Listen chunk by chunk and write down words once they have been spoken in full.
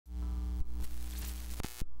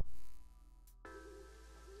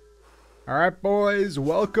Alright boys,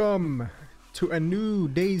 welcome to a new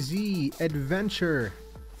DayZ adventure.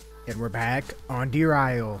 And we're back on Deer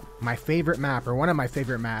Isle, my favorite map, or one of my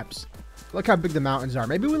favorite maps. Look how big the mountains are.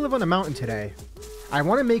 Maybe we live on a mountain today. I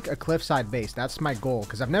want to make a cliffside base, that's my goal,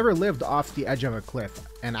 because I've never lived off the edge of a cliff.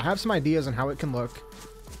 And I have some ideas on how it can look.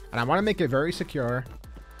 And I want to make it very secure,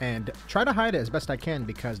 and try to hide it as best I can,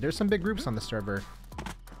 because there's some big groups on the server.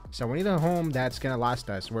 So we need a home that's going to last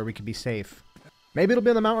us, where we can be safe. Maybe it'll be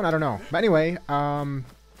on the mountain, I don't know. But anyway, I'm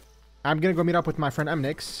gonna go meet up with my friend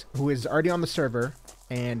EmNix, who is already on the server,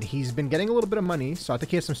 and he's been getting a little bit of money, so I think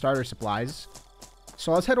he has some starter supplies.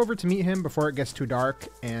 So let's head over to meet him before it gets too dark,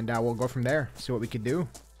 and we'll go from there, see what we could do.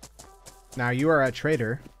 Now, you are a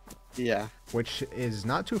trader. Yeah. Which is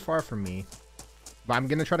not too far from me. But I'm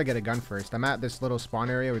gonna try to get a gun first. I'm at this little spawn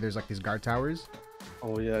area where there's like these guard towers.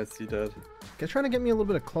 Oh yeah, I see that. Just trying to get me a little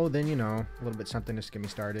bit of clothing, you know, a little bit something just to get me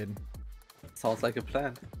started. Sounds like a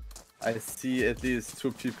plan. I see at least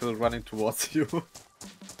 2 people running towards you.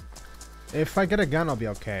 If I get a gun, I'll be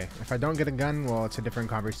okay. If I don't get a gun, well, it's a different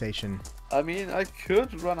conversation. I mean, I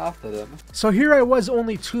could run after them. So here I was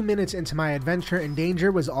only 2 minutes into my adventure and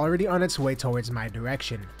danger was already on its way towards my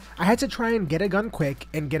direction. I had to try and get a gun quick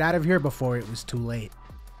and get out of here before it was too late.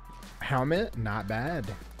 Helmet, not bad.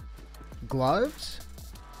 Gloves?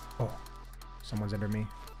 Oh, someone's under me.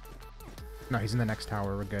 No, he's in the next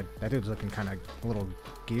tower. We're good. That dude's looking kind of a little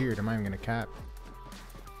geared. I'm not even going to cap.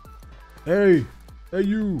 Hey! Hey,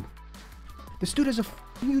 you! This dude has a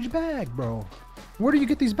huge bag, bro. Where do you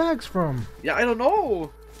get these bags from? Yeah, I don't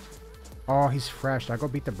know! Oh, he's fresh. I go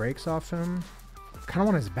beat the brakes off him. Kind of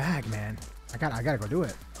want his bag, man. I gotta go do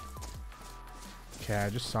it. Okay, I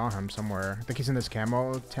just saw him somewhere. I think he's in this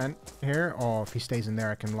camo tent here. Oh, if he stays in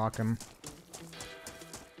there, I can lock him.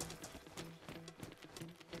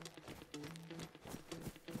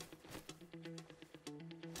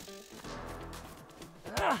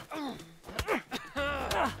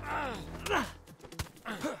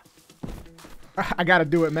 I gotta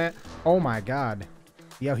do it, man. Oh my god.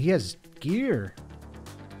 Yo, he has gear.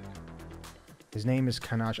 His name is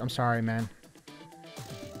Kanash. I'm sorry, man.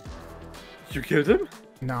 You killed him?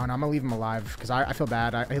 No, I'm gonna leave him alive because I feel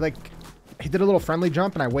bad. He did a little friendly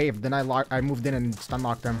jump and I waved. Then I moved in and stun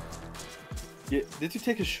locked him. Yeah, did you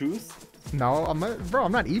take his shoes? No,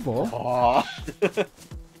 I'm not evil. Oh.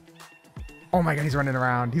 Oh my god, he's running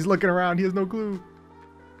around. He's looking around. He has no clue.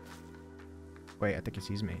 Wait, I think he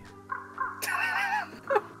sees me.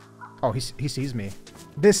 Oh, he sees me.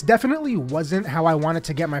 This definitely wasn't how I wanted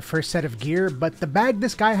to get my first set of gear, but the bag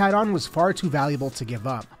this guy had on was far too valuable to give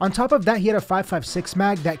up. On top of that, he had a 5.56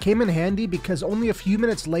 mag that came in handy because only a few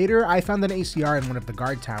minutes later, I found an ACR in one of the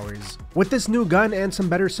guard towers. With this new gun and some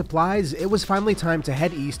better supplies, it was finally time to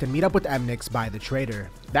head east and meet up with EmNix by the trader.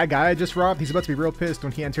 That guy I just robbed, he's about to be real pissed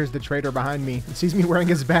when he enters the trader behind me and sees me wearing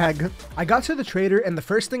his bag. I got to the trader and the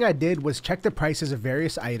first thing I did was check the prices of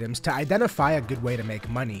various items to identify a good way to make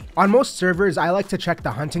money. On most servers, I like to check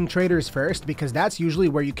the hunting traders first because that's usually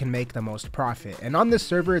where you can make the most profit, and on this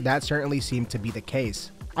server that certainly seemed to be the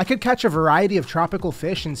case. I could catch a variety of tropical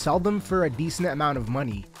fish and sell them for a decent amount of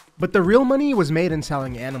money, but the real money was made in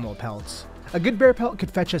selling animal pelts. A good bear pelt could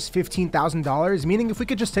fetch us $15,000, meaning if we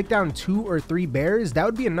could just take down 2 or 3 bears, that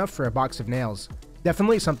would be enough for a box of nails.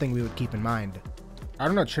 Definitely something we would keep in mind. I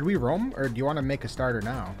don't know, should we roam or do you want to make a starter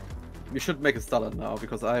now? We should make a starter now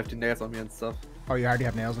because I have the nails on me and stuff. Oh, you already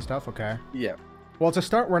have nails and stuff? Okay. Yeah. Well, to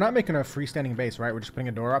start, we're not making a freestanding base, right? We're just putting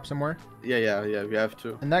a door up somewhere? Yeah, we have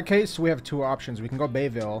to. In that case, we have 2 options. We can go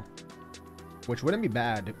Bayville, which wouldn't be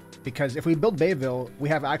bad, because if we build Bayville, we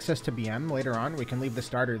have access to BM later on. We can leave the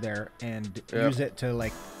starter there and use it to,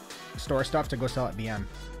 like, store stuff to go sell at BM.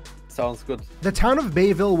 Sounds good. The town of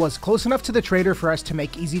Bayville was close enough to the trader for us to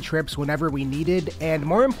make easy trips whenever we needed, and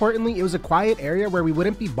more importantly, it was a quiet area where we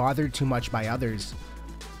wouldn't be bothered too much by others.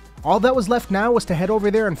 All that was left now was to head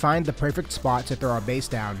over there and find the perfect spot to throw our base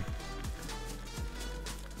down.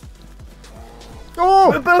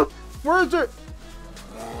 Oh! Where is it?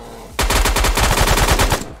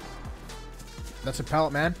 That's a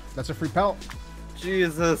pellet, man. That's a free pellet.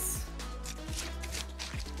 Jesus.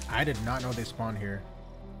 I did not know they spawned here.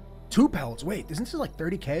 2 pellets. Wait, isn't this like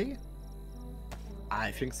 30k?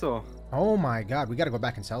 I think so. Oh my god, we gotta go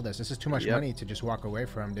back and sell this. This is too much money to just walk away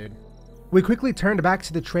from, dude. We quickly turned back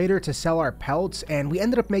to the trader to sell our pelts, and we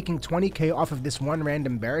ended up making 20k off of this one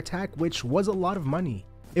random bear attack, which was a lot of money.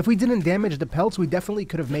 If we didn't damage the pelts, we definitely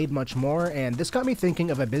could have made much more, and this got me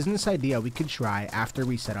thinking of a business idea we could try after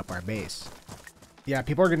we set up our base. Yeah,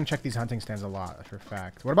 people are gonna check these hunting stands a lot, for a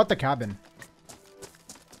fact. What about the cabin?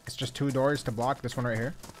 It's just 2 doors to block, this one right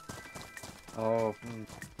here. Oh.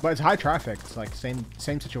 But it's high traffic. It's like same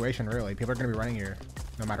situation really. People are gonna be running here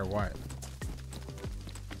no matter what.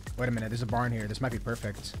 Wait a minute, there's a barn here. This might be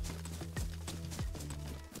perfect.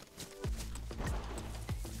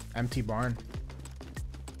 Empty barn.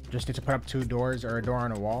 Just need to put up 2 doors or a door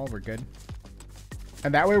on a wall. We're good.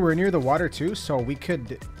 And that way we're near the water too, so we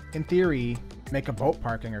could, in theory, make a boat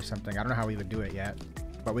parking or something. I don't know how we would do it yet.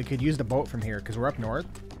 But we could use the boat from here because we're up north.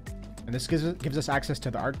 And this gives us access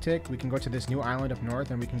to the Arctic. We can go to this new island up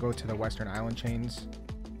north and we can go to the western island chains.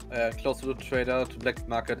 Close to the trader, to black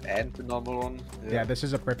market and the normal one. Yeah, this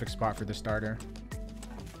is a perfect spot for the starter.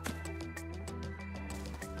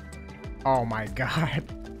 Oh my god.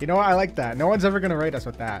 You know what? I like that. No one's ever going to raid us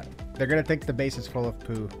with that. They're going to think the base is full of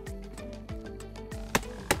poo.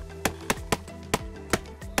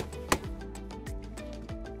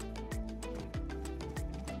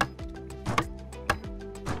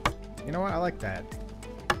 You know what? I like that.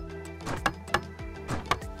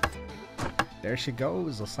 There she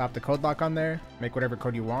goes. We'll slap the code lock on there. Make whatever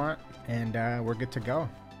code you want. And we're good to go.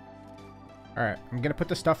 Alright, I'm going to put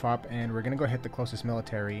the stuff up and we're going to go hit the closest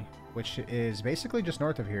military, which is basically just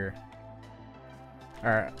north of here.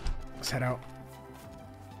 Alright, let's head out.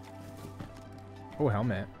 Oh,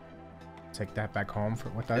 helmet. Take that back home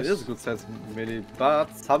with us. It is a good size melee,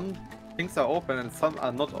 but some things are open and some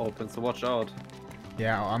are not open, so watch out.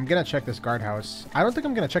 Yeah, I'm going to check this guardhouse. I don't think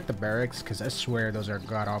I'm going to check the barracks because I swear those are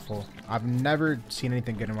god-awful. I've never seen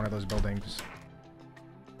anything good in one of those buildings.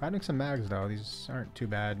 Finding some mags, though. These aren't too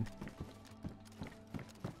bad.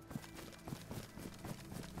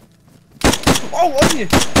 Oh, on me!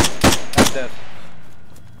 I'm dead.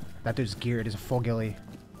 That dude's geared. He's a full ghillie.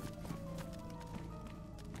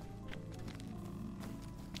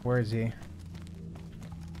 Where is he?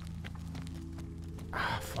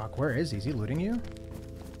 Ah, fuck. Where is he? Is he looting you?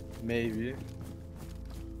 Maybe.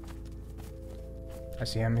 I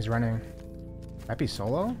see him. He's running. Might be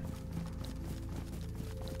solo?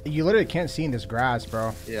 You literally can't see in this grass,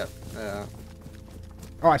 bro. Yeah.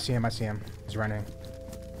 Oh, I see him. I see him. He's running.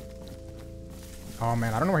 Oh,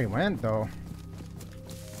 man. I don't know where he went, though.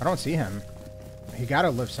 I don't see him. He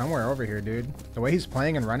gotta live somewhere over here, dude. The way he's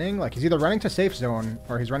playing and running, like, he's either running to safe zone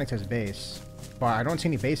or he's running to his base. But I don't see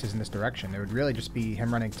any bases in this direction. It would really just be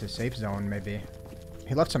him running to safe zone, maybe.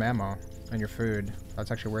 He left some ammo and your food.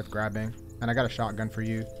 That's actually worth grabbing. And I got a shotgun for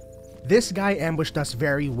you. This guy ambushed us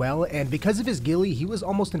very well, and because of his ghillie, he was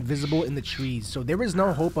almost invisible in the trees, so there was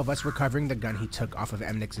no hope of us recovering the gun he took off of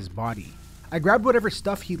EmNix's body. I grabbed whatever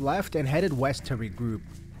stuff he left and headed west to regroup.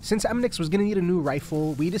 Since EmNix was gonna need a new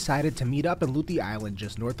rifle, we decided to meet up and loot the island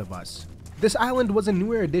just north of us. This island was a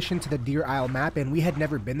newer addition to the Deer Isle map and we had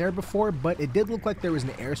never been there before, but it did look like there was an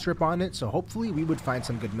airstrip on it, so hopefully we would find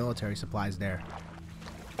some good military supplies there.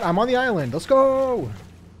 I'm on the island, let's go!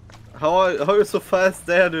 How are you so fast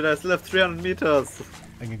there, dude? I still have 300 meters.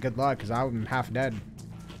 Like, good luck, because I'm half dead.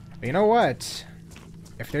 But you know what?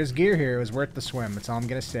 If there's gear here, it was worth the swim, that's all I'm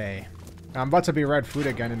gonna say. I'm about to be red food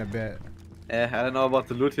again in a bit. I don't know about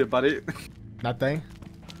the loot here, buddy. Nothing?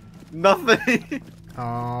 Nothing!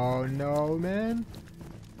 Oh no, man.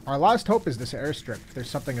 Our last hope is this airstrip, if there's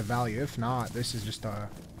something of value. If not, this is just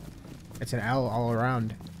it's an L all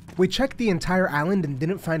around. We checked the entire island and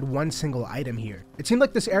didn't find one single item here. It seemed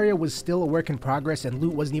like this area was still a work in progress and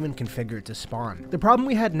loot wasn't even configured to spawn. The problem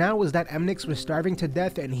we had now was that EmNix was starving to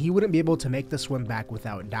death and he wouldn't be able to make the swim back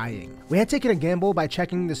without dying. We had taken a gamble by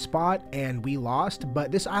checking the spot and we lost,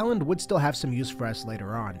 but this island would still have some use for us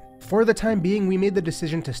later on. For the time being, we made the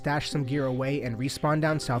decision to stash some gear away and respawn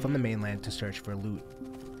down south on the mainland to search for loot.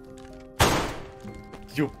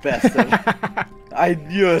 You bastard. I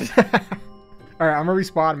knew it. Alright, I'm gonna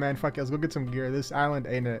respawn, man. Fuck it, let's go get some gear. This island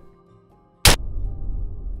ain't it.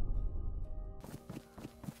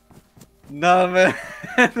 Nah, man.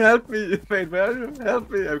 Help me. Wait, where are you? Help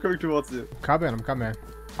me. I'm coming towards you. I'm coming.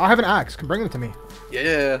 I have an axe. Bring them to me.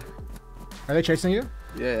 Yeah. Are they chasing you?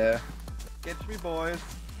 Yeah. Catch me, boys.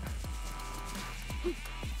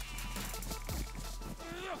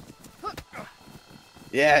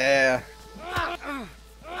 Yeah.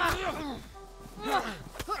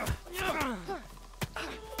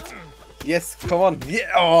 Yes, come on.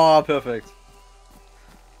 Yeah. Oh, perfect.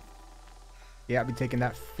 Yeah, I'll be taking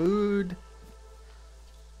that food.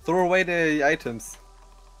 Throw away the items.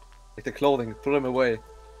 Like the clothing. Throw them away.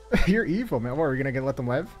 You're evil, man. What, are we gonna let them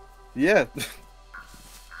live? Yeah.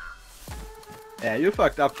 Yeah, you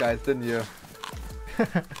fucked up, guys, didn't you?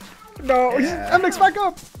 No, Yeah. EmNix back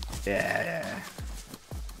up! Yeah.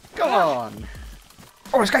 Come on.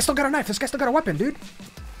 Oh, this guy still got a knife. This guy still got a weapon, dude.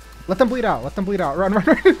 Let them bleed out. Let them bleed out. Run.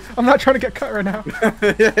 I'm not trying to get cut right now.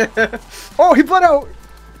 Yeah. Oh, he bled out.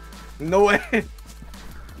 No way.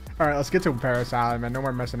 Alright, let's get to Paris Island, man. No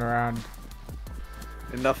more messing around.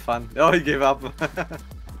 Enough fun. Oh, he gave up.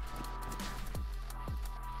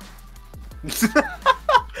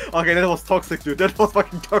 Okay, that was toxic, dude. That was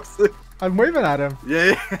fucking toxic. I'm waving at him.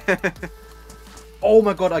 Yeah. Oh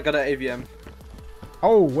my god, I got an AVM.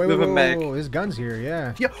 Oh, wait, With a mag. his gun's here,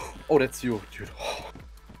 yeah. Yeah. Oh, that's you, dude.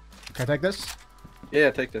 Can I take this? Yeah,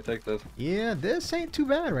 take that, take that. Yeah, this ain't too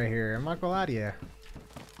bad right here. I'm not gonna lie to you.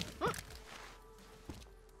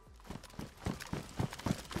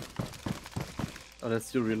 Oh,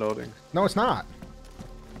 that's you reloading. No, it's not.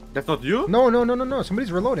 That's not you? No.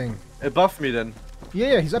 Somebody's reloading. Above me then.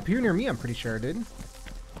 Yeah, he's up here near me, I'm pretty sure, dude.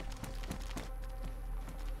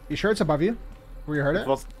 You sure it's above you? Where you heard it? It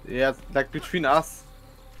was, yeah, like between us.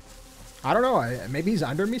 I don't know. Maybe he's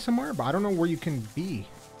under me somewhere, but I don't know where you can be.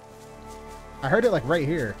 I heard it like right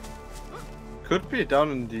here. Could be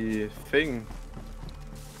down in the thing.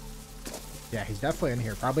 Yeah, he's definitely in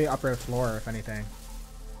here. Probably upper floor, if anything.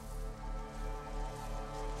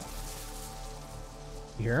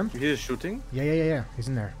 You hear him? You hear shooting? Yeah. He's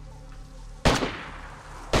in there.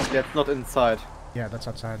 That's not inside. Yeah, that's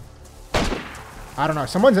outside. I don't know.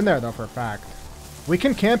 Someone's in there, though, for a fact. We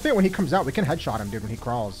can camp it when he comes out. We can headshot him, dude, when he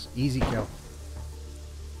crawls. Easy kill.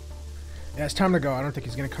 Yeah, it's time to go. I don't think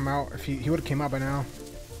he's going to come out. If he would have came out by now.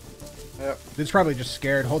 Yep. Dude's probably just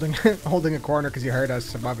scared, holding holding a corner because he heard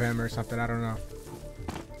us above him or something. I don't know.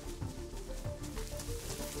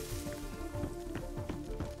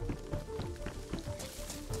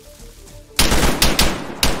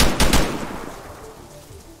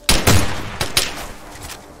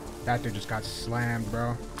 That dude just got slammed,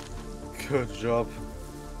 bro. Good job.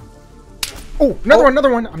 Oh,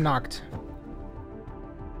 another one. I'm knocked.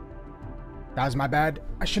 That was my bad.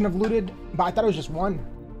 I shouldn't have looted, but I thought it was just one.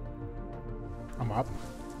 I'm up.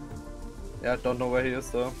 Yeah, I don't know where he is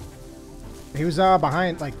though. He was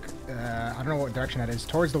behind, like, I don't know what direction that is.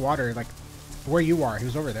 Towards the water, like, where you are. He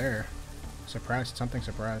was over there. Suppressed. Something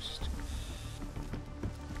suppressed.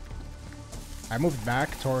 I moved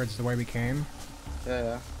back towards the way we came.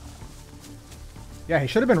 Yeah. Yeah, he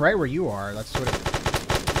should have been right where you are. That's what it...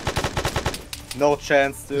 No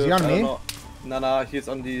chance, dude. Is he on me? No, he's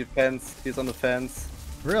on the fence. He's on the fence.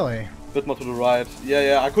 Really? Bit more to the right.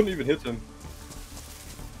 Yeah, I couldn't even hit him.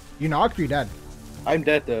 You knocked or you dead? I'm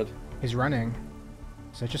dead. He's running.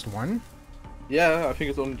 Is that just one? Yeah, I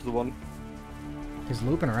think it's only the one. He's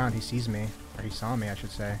looping around. He sees me. Or he saw me, I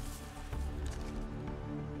should say.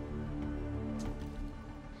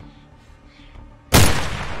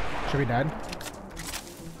 Should be dead.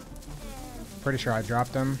 Pretty sure I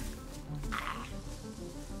dropped him.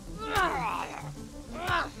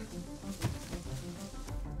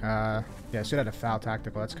 Yeah, Sid had a foul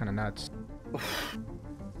tactical. That's kind of nuts.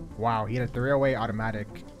 Wow, he had a 308 automatic,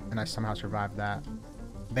 and I somehow survived that.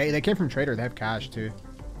 They came from Trader. They have cash, too.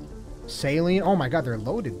 Saline. Oh my god, they're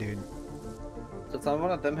loaded, dude. So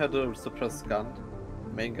one of them had a suppressed gun.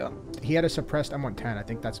 Main gun. He had a suppressed M110. I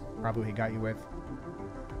think that's probably what he got you with.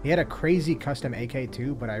 He had a crazy custom AK,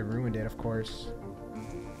 too, but I ruined it, of course.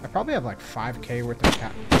 I probably have like 5k worth of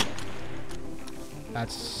cap.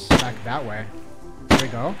 That's back that way. Here we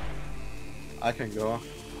go. I can go.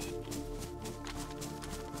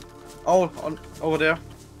 Oh, over there.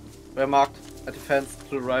 We're marked at the fence to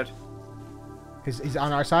the right. He's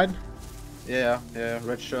on our side? Yeah,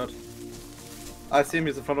 red shirt. I see him,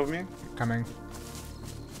 he's in front of me. Coming.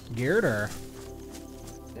 Geared or?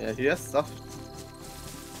 Yeah, he has stuff.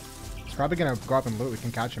 He's probably gonna go up and loot. We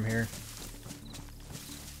can catch him here.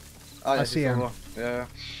 Ah, yeah, I see him. Over. Yeah.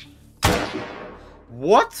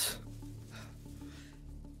 What?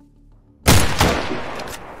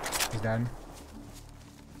 He's dead.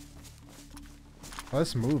 Well,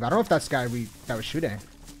 let's move. I don't know if that's the guy that was shooting.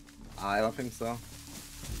 I don't think so.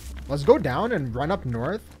 Let's go down and run up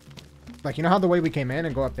north. Like, you know how the way we came in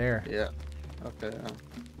and go up there? Yeah. Okay, yeah.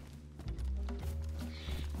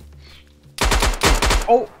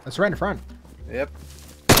 Oh! That's right in front. Yep.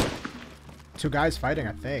 Two guys fighting,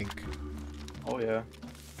 I think. Oh, yeah.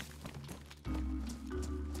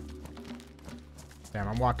 Damn,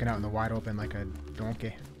 I'm walking out in the wide open like a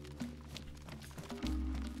donkey.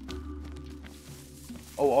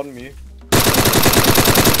 Oh, on me.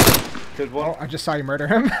 Killed one. Oh, I just saw you murder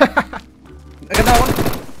him. I got that one.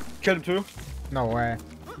 Killed him too. No way.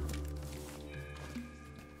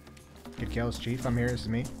 Good kills, Chief. I'm here. This is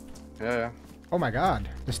me. Yeah. Oh my god.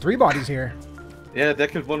 There's 3 bodies here. Yeah, they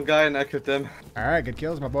killed one guy and I killed them. Alright, good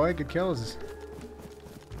kills, my boy. Good kills.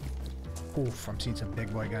 Oof, I'm seeing some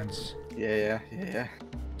big boy guns. Yeah.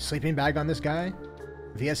 Sleeping bag on this guy.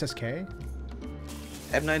 VSSK.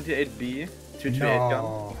 M98B. 228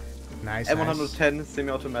 gun. Nice. M110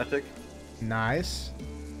 semi-automatic. Nice.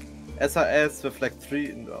 SRS with like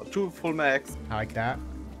 2 full mags. I like that.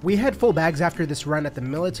 We had full bags after this run at the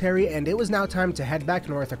military, and it was now time to head back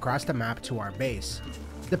north across the map to our base.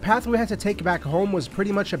 The path we had to take back home was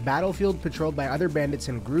pretty much a battlefield patrolled by other bandits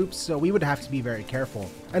in groups, so we would have to be very careful.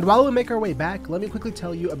 And while we make our way back, let me quickly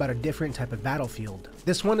tell you about a different type of battlefield.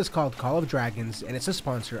 This one is called Call of Dragons, and it's a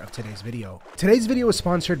sponsor of today's video. Today's video is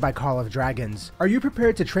sponsored by Call of Dragons. Are you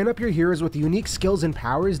prepared to train up your heroes with unique skills and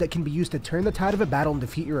powers that can be used to turn the tide of a battle and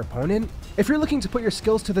defeat your opponent? If you're looking to put your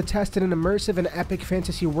skills to the test in an immersive and epic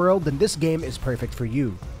fantasy world, then this game is perfect for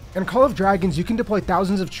you. In Call of Dragons, you can deploy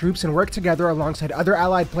thousands of troops and work together alongside other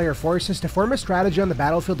allied player forces to form a strategy on the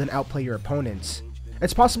battlefield and outplay your opponents.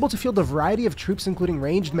 It's possible to field a variety of troops including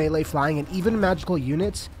ranged, melee, flying, and even magical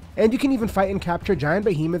units, and you can even fight and capture giant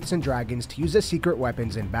behemoths and dragons to use as secret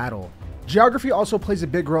weapons in battle. Geography also plays a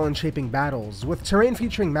big role in shaping battles. With terrain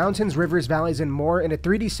featuring mountains, rivers, valleys, and more in a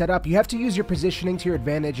 3D setup, you have to use your positioning to your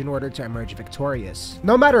advantage in order to emerge victorious.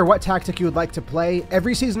 No matter what tactic you would like to play,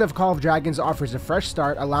 every season of Call of Dragons offers a fresh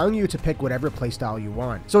start, allowing you to pick whatever playstyle you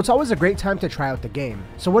want. So it's always a great time to try out the game.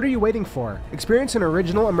 So what are you waiting for? Experience an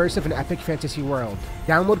original, immersive, and epic fantasy world.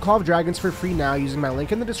 Download Call of Dragons for free now using my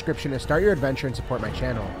link in the description to start your adventure and support my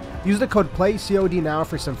channel. Use the code PLAYCOD now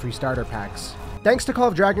for some free starter packs. Thanks to Call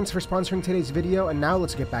of Dragons for sponsoring today's video, and now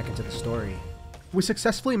let's get back into the story. We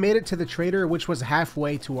successfully made it to the trader, which was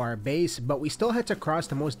halfway to our base, but we still had to cross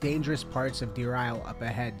the most dangerous parts of Deer Isle up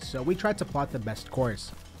ahead, so we tried to plot the best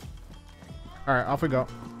course. Alright, off we go.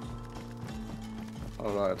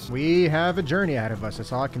 Alright. We have a journey ahead of us,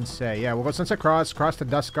 that's all I can say. Yeah, we'll go Sunset Cross, cross the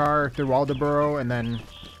Duskar, through Waldoboro, and then...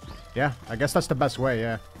 yeah, I guess that's the best way,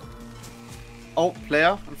 yeah. Oh,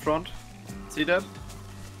 player in front. See that?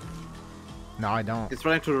 No, I don't. He's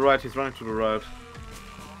running to the right, he's running to the right.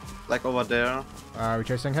 Like over there. Are we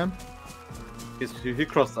chasing him? He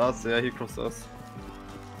crossed us, yeah, he crossed us.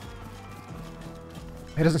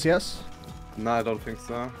 He doesn't see us? No, I don't think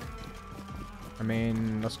so. I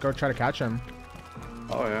mean, let's go try to catch him.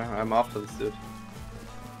 Oh yeah, I'm after this dude.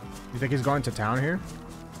 You think he's going to town here?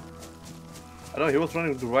 I don't know, he was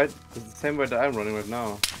running to the right, the same way that I'm running right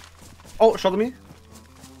now. Oh, shot at me?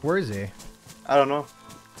 Where is he? I don't know.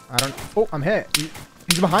 I don't... oh, I'm hit.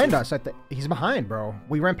 He's behind us. He's behind, bro.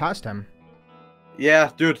 We ran past him.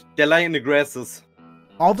 Yeah, dude, they're lying in the grasses.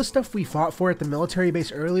 All the stuff we fought for at the military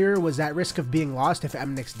base earlier was at risk of being lost if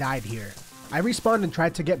EmNix died here. I respawned and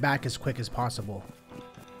tried to get back as quick as possible.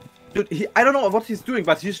 Dude, I don't know what he's doing,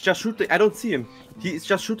 but he's just shooting. I don't see him. He's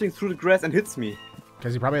just shooting through the grass and hits me.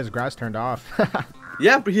 Because he probably has grass turned off.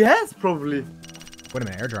 Yeah, but he has, probably. Wait a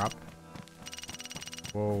minute, airdrop.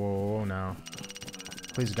 Whoa, whoa, whoa, no.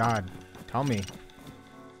 Please, God, tell me.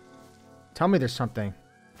 Tell me there's something.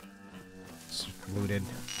 It's looted.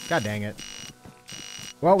 God dang it.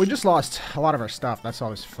 Well, we just lost a lot of our stuff. That's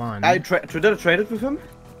always fun. Did I trade it with him?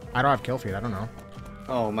 I don't have kill feed. I don't know.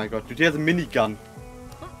 Oh my god, dude, he has a minigun.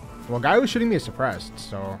 Well, guy who was shooting me is suppressed,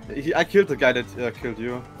 so... I killed the guy that killed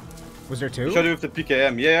you. Was there two? He shot you with the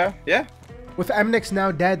PKM, yeah? With EmNix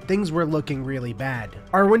now dead, things were looking really bad.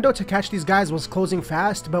 Our window to catch these guys was closing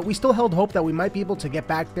fast, but we still held hope that we might be able to get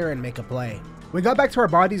back there and make a play. We got back to our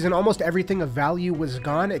bodies and almost everything of value was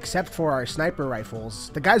gone except for our sniper rifles.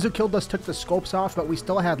 The guys who killed us took the scopes off, but we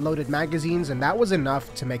still had loaded magazines, and that was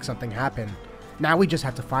enough to make something happen. Now we just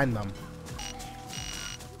have to find them.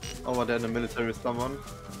 Over there in the military is someone.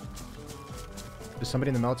 Is somebody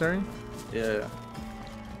in the military? Yeah.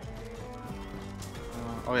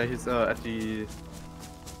 Oh yeah, he's at the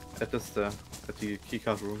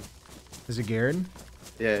keycard room. Is it geared?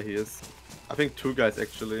 Yeah, he is. I think two guys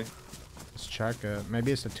actually. Let's check it.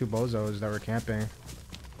 Maybe it's the two bozos that were camping.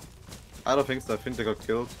 I don't think so. I think they got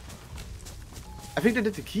killed. I think they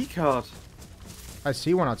did the keycard. I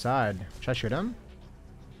see one outside. Should I shoot him?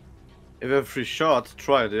 If you have a free shot,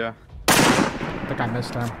 try it, yeah. I think I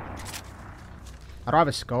missed him. I don't have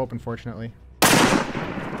a scope, unfortunately.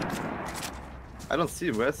 I don't see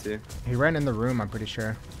him. Where is he? He ran in the room, I'm pretty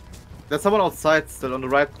sure. There's someone outside still, on the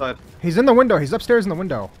right side. He's in the window. He's upstairs in the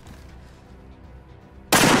window.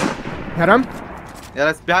 Hit him? Yeah,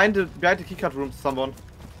 that's behind the keycard room, someone.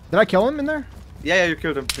 Did I kill him in there? Yeah, you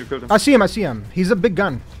killed him. You killed him. I see him. He's a big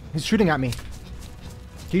gun. He's shooting at me.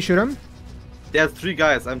 Can you shoot him? There's three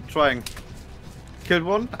guys. I'm trying. Killed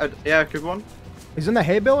one. Yeah, I killed one. He's in the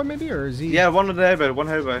hay bale, maybe, or is he? Yeah, one in the hay bale. One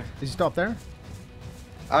hay bale. Is he still up there?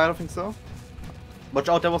 I don't think so. Watch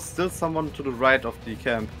out, there was still someone to the right of the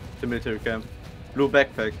camp. The military camp. Blue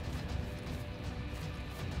backpack.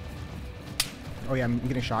 Oh yeah, I'm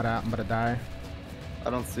getting shot at. I'm about to die. I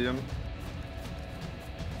don't see him.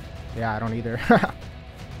 Yeah, I don't either.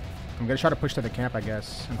 I'm gonna try to push to the camp, I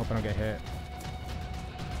guess, and hope I don't get hit.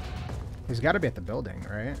 He's got to be at the building,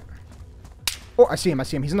 right? Oh, I see him. I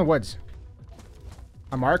see him. He's in the woods.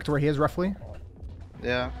 I'm marked where he is roughly.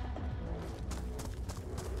 Yeah.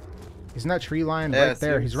 He's in that tree line Yeah, right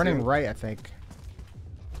there. He's running right, I think.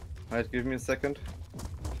 Alright, give me a second.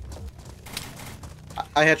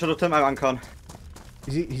 I headshotted him. I'm uncon.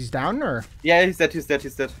 Is he's down or? Yeah, he's dead. He's dead.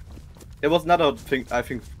 He's dead. There was another thing, I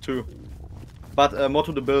think, too. But more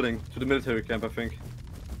to the building, to the military camp, I think.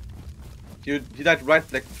 He died right,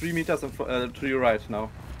 like 3 meters to your right now.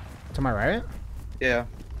 To my right? Yeah.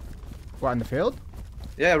 What, in the field?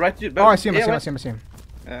 Yeah, right. Oh, I see him. I see him.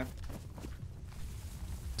 Yeah.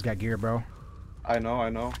 He's got gear, bro. I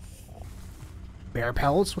know. Bear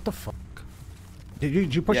pelts? What the fuck?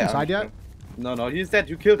 Did you push inside yet? No, he's dead.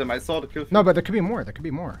 You killed him. I saw the kill. No, but there could be more. I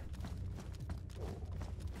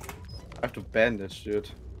have to bandage, dude.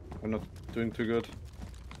 I'm not doing too good.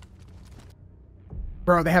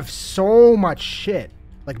 Bro, they have so much shit.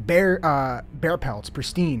 Like bear pelts,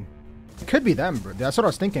 pristine. It could be them, bro. That's what I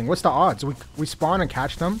was thinking. What's the odds? We spawn and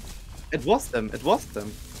catch them? It was them.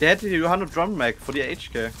 They had the 100 drum mag for the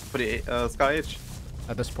HK, for the Sky H.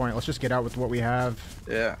 At this point, let's just get out with what we have.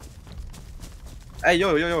 Yeah. Hey,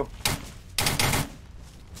 yo.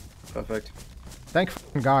 Perfect. Thank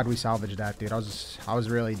God we salvaged that, dude. I was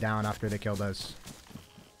really down after they killed us.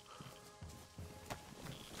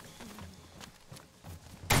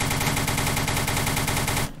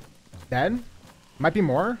 Dead? Might be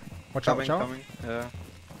more. Watch out. Coming. Yeah.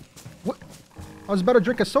 What? I was about to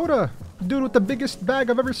drink a soda. The dude with the biggest bag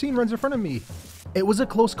I've ever seen runs in front of me. It was a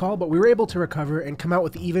close call, but we were able to recover and come out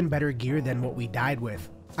with even better gear than what we died with.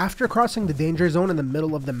 After crossing the danger zone in the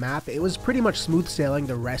middle of the map, it was pretty much smooth sailing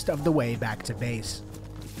the rest of the way back to base.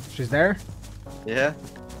 She's there? Yeah.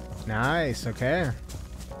 Nice, okay.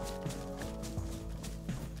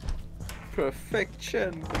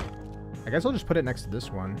 Perfection. I guess I'll just put it next to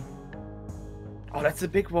this one. Oh, that's a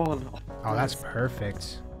big one. Oh, that's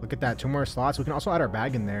perfect. Look at that, 2 more slots. We can also add our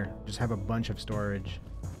bag in there. Just have a bunch of storage.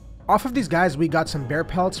 Off of these guys, we got some bear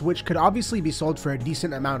pelts, which could obviously be sold for a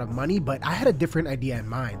decent amount of money, but I had a different idea in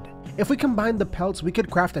mind. If we combined the pelts, we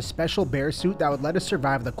could craft a special bear suit that would let us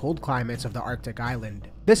survive the cold climates of the Arctic island.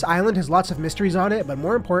 This island has lots of mysteries on it, but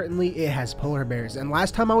more importantly, it has polar bears, and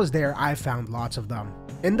last time I was there, I found lots of them.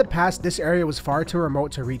 In the past, this area was far too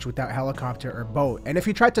remote to reach without helicopter or boat, and if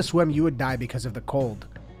you tried to swim, you would die because of the cold.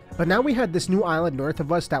 But now we had this new island north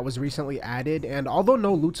of us that was recently added, and although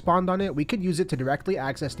no loot spawned on it, we could use it to directly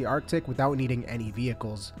access the Arctic without needing any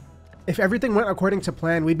vehicles. If everything went according to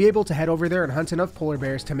plan, we'd be able to head over there and hunt enough polar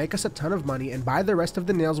bears to make us a ton of money and buy the rest of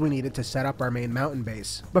the nails we needed to set up our main mountain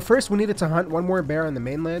base. But first, we needed to hunt 1 more bear on the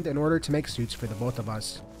mainland in order to make suits for the both of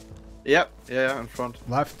us. Yep, yeah, in front.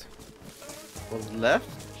 Left. Was it left?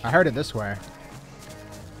 I heard it this way.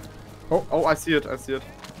 Oh, I see it.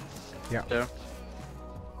 Yeah. There.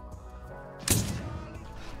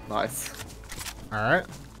 Nice. Alright.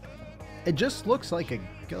 It just looks like a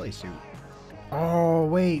ghillie suit. Oh,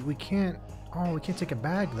 wait, we can't take a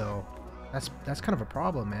bag, though. That's kind of a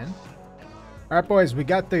problem, man. Alright, boys, we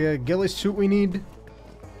got the ghillie suit we need.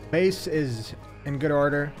 Base is in good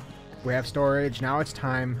order. We have storage. Now it's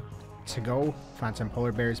time to go find some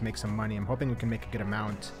polar bears, make some money. I'm hoping we can make a good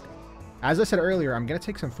amount. As I said earlier, I'm going to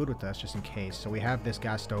take some food with us just in case. So we have this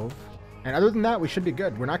gas stove. And other than that, we should be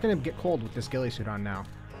good. We're not going to get cold with this ghillie suit on now.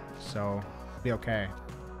 So, be okay.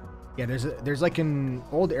 Yeah, there's like an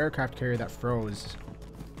old aircraft carrier that froze.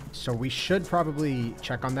 So we should probably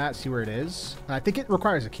check on that, see where it is. I think it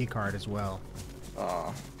requires a key card as well.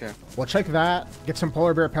 Okay. We'll check that, get some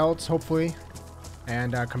polar bear pelts, hopefully.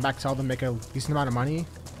 And come back, sell them, make a decent amount of money.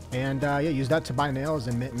 And yeah, use that to buy nails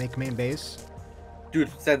and make main base.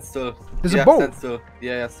 Dude, stand still. There's a boat! Stand still.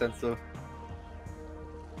 Yeah, stand still.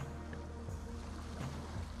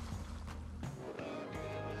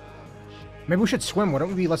 Maybe we should swim. Wouldn't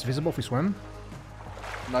we be less visible if we swim?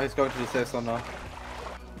 No, he's going to the safe zone now.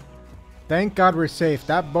 Thank God we're safe.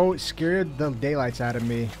 That boat scared the daylights out of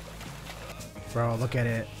me. Bro, look at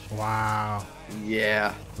it. Wow.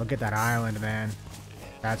 Yeah. Look at that island, man.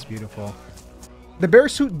 That's beautiful. The bear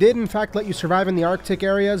suit did in fact let you survive in the Arctic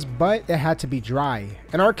areas, but it had to be dry.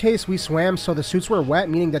 In our case, we swam, so the suits were wet,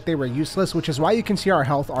 meaning that they were useless, which is why you can see our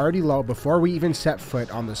health already low before we even set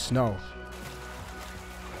foot on the snow.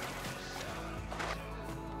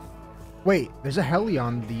 Wait, there's a heli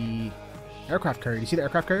on the aircraft carrier. Do you see the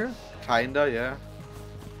aircraft carrier? Kinda, yeah.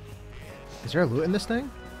 Is there a loot in this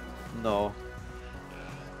thing? No.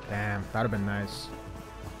 Damn, that would have been nice.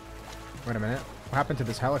 Wait a minute. What happened to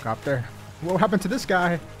this helicopter? What happened to this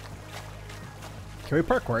guy? Can we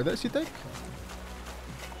parkour this, you think?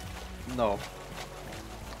 No.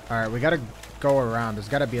 Alright, we gotta go around. There's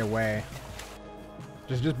gotta be a way.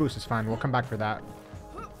 Just boost is fine. We'll come back for that.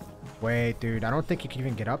 Wait, dude. I don't think you can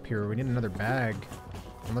even get up here. We need another bag.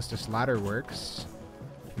 Unless this ladder works.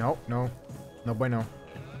 Nope, no. No bueno.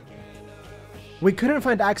 We couldn't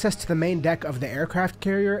find access to the main deck of the aircraft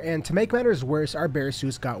carrier, and to make matters worse, our bear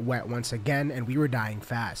suits got wet once again, and we were dying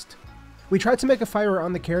fast. We tried to make a fire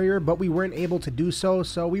on the carrier, but we weren't able to do so,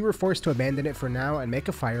 so we were forced to abandon it for now and make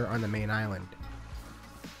a fire on the main island.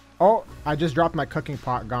 Oh, I just dropped my cooking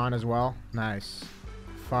pot, gone as well. Nice.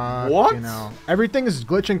 Fuck, what? You know. Everything is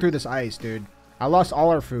glitching through this ice, dude. I lost all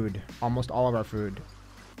our food. Almost all of our food.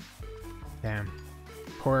 Damn.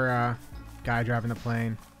 Poor guy driving the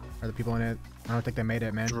plane. Or the people in it. I don't think they made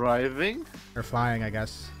it, man. Driving? Or flying, I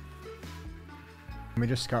guess. Let me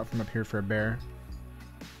just scout from up here for a bear.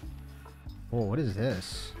 Oh, what is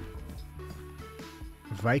this?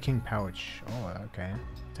 Viking pouch. Oh, okay.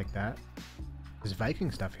 Take that. There's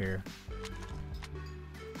Viking stuff here.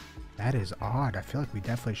 That is odd. I feel like we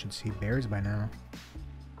definitely should see bears by now.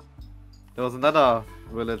 There was another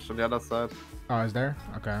village on the other side. Oh, is there?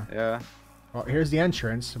 Okay. Yeah. Well, here's the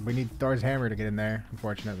entrance. We need Thor's hammer to get in there,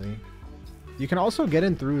 unfortunately. You can also get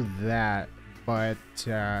in through that, but it's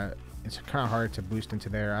kind of hard to boost into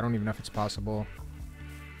there. I don't even know if it's possible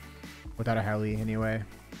without a heli anyway.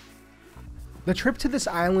 The trip to this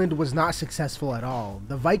island was not successful at all.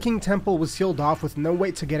 The Viking temple was sealed off with no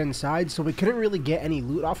way to get inside, so we couldn't really get any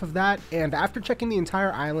loot off of that, and after checking the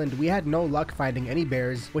entire island, we had no luck finding any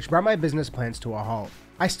bears, which brought my business plans to a halt.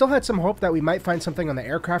 I still had some hope that we might find something on the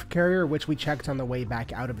aircraft carrier, which we checked on the way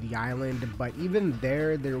back out of the island, but even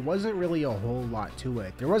there wasn't really a whole lot to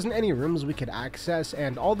it. There wasn't any rooms we could access,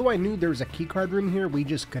 and although I knew there was a keycard room here, we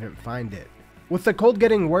just couldn't find it. With the cold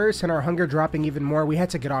getting worse and our hunger dropping even more, we had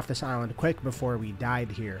to get off this island quick before we died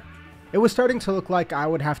here. It was starting to look like I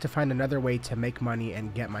would have to find another way to make money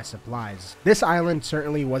and get my supplies. This island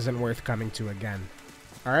certainly wasn't worth coming to again.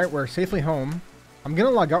 Alright, we're safely home. I'm gonna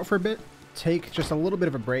log out for a bit, take just a little bit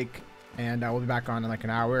of a break, and we'll be back on in like an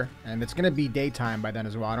hour. And it's gonna be daytime by then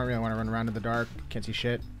as well. I don't really want to run around in the dark, can't see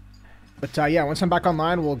shit. But yeah, once I'm back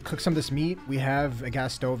online, we'll cook some of this meat. We have a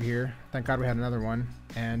gas stove here. Thank God we had another one.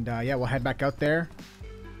 And yeah, we'll head back out there.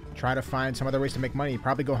 Try to find some other ways to make money.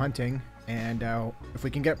 Probably go hunting. And if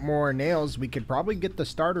we can get more nails, we could probably get the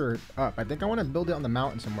starter up. I think I want to build it on the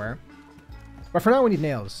mountain somewhere. But for now, we need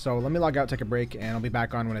nails. So let me log out, take a break, and I'll be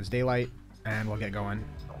back on when it's daylight. And we'll get going.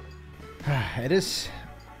 It is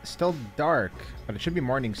still dark, but it should be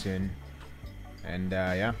morning soon. And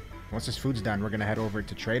yeah, once this food's done, we're going to head over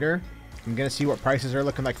to Trader. I'm going to see what prices are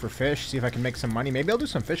looking like for fish, see if I can make some money. Maybe I'll do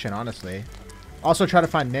some fishing, honestly. Also try to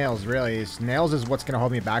find nails, really. Nails is what's going to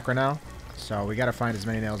hold me back right now. So we got to find as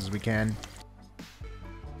many nails as we can.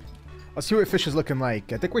 Let's see what fish is looking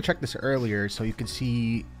like. I think we checked this earlier, so you can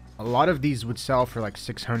see a lot of these would sell for like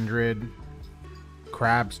 600.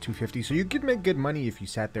 Crabs, 250. So you could make good money if you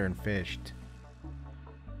sat there and fished.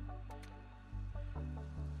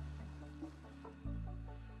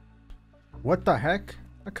 What the heck?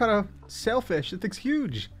 I caught a sailfish. That thing's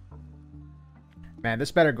huge. Man,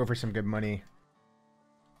 this better go for some good money.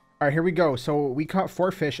 Alright, here we go. So we caught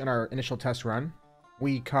 4 fish in our initial test run.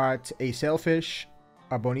 We caught a sailfish,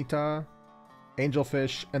 a bonita,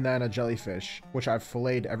 angelfish, and then a jellyfish, which I've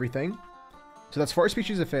filleted everything. So that's 4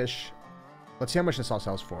 species of fish. Let's see how much this all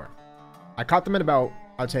sells for. I caught them in about,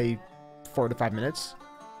 I'd say, 4 to 5 minutes.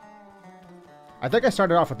 I think I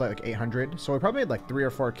started off with like 800, so we probably had like 3 or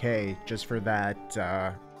 4K just for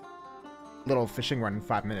that little fishing run in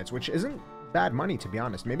 5 minutes, which isn't bad money, to be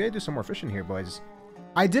honest. Maybe I do some more fishing here, boys.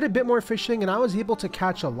 I did a bit more fishing and I was able to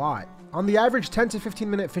catch a lot. On the average 10 to 15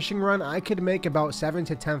 minute fishing run, I could make about $7,000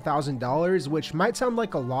 to $10,000, which might sound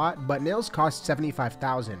like a lot, but nails cost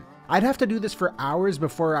 $75,000. I'd have to do this for hours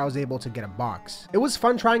before I was able to get a box. It was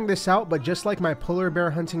fun trying this out, but just like my polar bear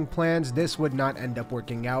hunting plans, this would not end up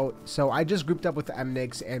working out. So I just grouped up with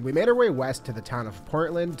EmNix and we made our way west to the town of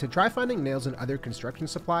Portland to try finding nails and other construction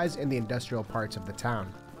supplies in the industrial parts of the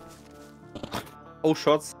town. Oh,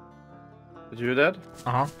 shots. Did you hear that?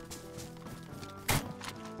 Uh-huh.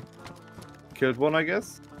 Killed one, I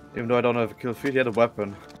guess. Even though I don't have a kill feed, he had a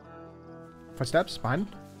weapon. Footsteps behind?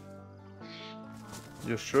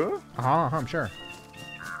 You sure? Uh-huh, I'm sure.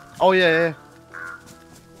 Oh, yeah.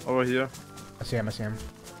 Over here. I see him.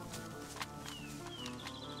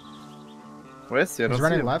 Where is he? He's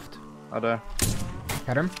running left. Oh, there.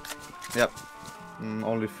 Hit him. Yep.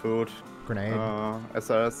 Only food. Grenade.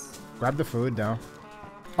 SRS. Grab the food, though.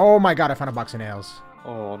 Oh my god, I found a box of nails.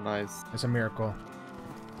 Oh, nice. It's a miracle.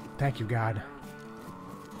 Thank you, God.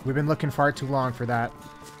 We've been looking far too long for that.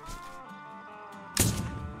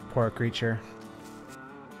 Poor creature.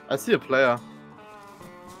 I see a player.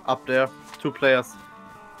 Up there. 2 players.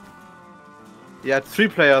 Yeah, 3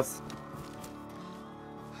 players.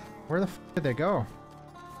 Where the f did they go?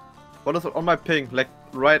 One is on my ping, like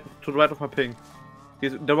right to the right of my ping.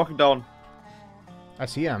 They're walking down. I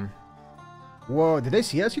see him. Whoa, did they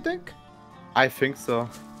see us, you think? I think so.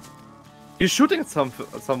 He's shooting at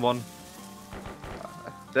someone.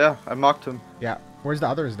 There, I marked him. Yeah. Where's the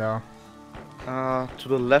others, though? To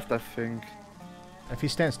the left, I think. If he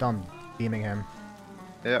stands still, I'm beaming him.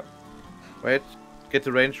 Yeah. Wait, get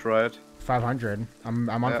the range right. 500. I'm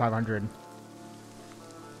on 500.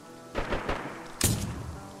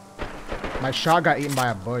 My shot got eaten by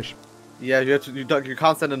a bush. Yeah, you have to. You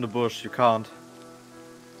can't stand in the bush. You can't.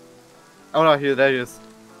 Oh no, there he is.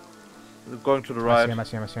 Going to the right. I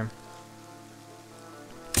see him.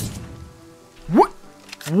 What?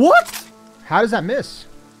 What? How does that miss?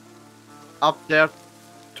 Up there,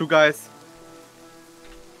 2 guys.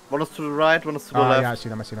 One is to the right, one is to the left. Yeah, I see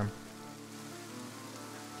them.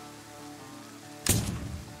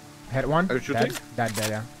 Hit one. Are you shooting? Dead,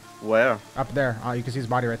 yeah. Where? Up there. Oh, you can see his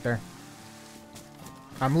body right there.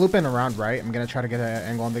 I'm looping around right. I'm gonna try to get an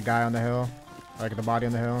angle on the guy on the hill. Like the body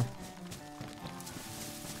on the hill.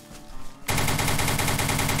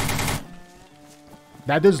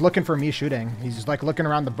 That dude's looking for me shooting. He's like looking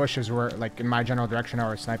around the bushes where, like in my general direction I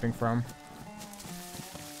was sniping from.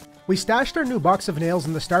 We stashed our new box of nails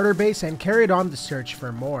in the starter base and carried on the search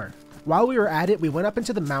for more. While we were at it, we went up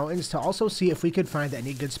into the mountains to also see if we could find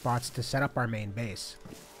any good spots to set up our main base.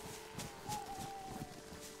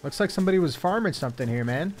 Looks like somebody was farming something here,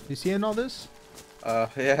 man. You seeing all this?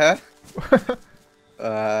 Yeah.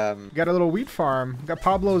 Got a little wheat farm. Got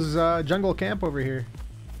Pablo's jungle camp over here.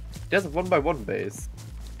 There's a 1x1 base.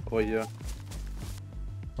 Over here.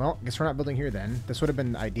 Well, guess we're not building here then. This would have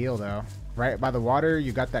been ideal though. Right by the water,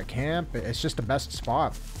 you got that camp. It's just the best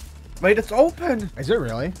spot. Wait, it's open! Is it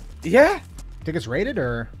really? Yeah! Think it's rated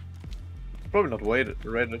or? Probably not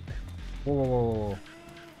rated. Whoa.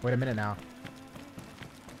 Wait a minute now.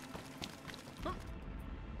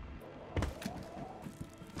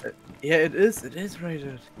 Yeah, it is. It is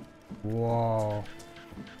rated. Whoa.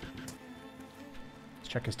 Let's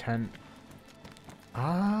check his tent.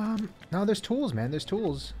 No, there's tools, man. There's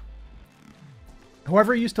tools.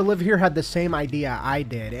 Whoever used to live here had the same idea I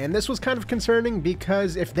did, and this was kind of concerning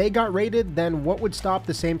because if they got raided, then what would stop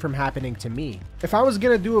the same from happening to me? If I was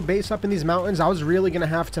gonna do a base up in these mountains, I was really gonna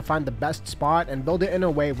have to find the best spot and build it in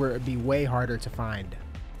a way where it'd be way harder to find.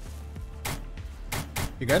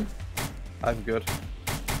 You good? I'm good.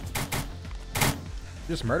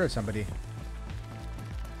 Just murdered somebody.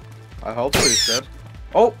 I hope so, he's dead.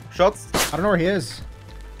 Oh, shots! I don't know where he is.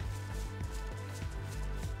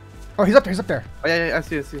 Oh, he's up there. Oh, yeah, I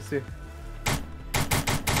see.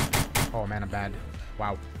 Oh man, I'm bad.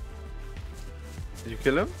 Wow. Did you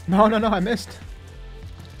kill him? No, I missed.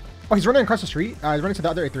 Oh, he's running across the street. He's running to the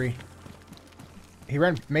other A3. He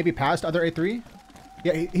ran maybe past other A3.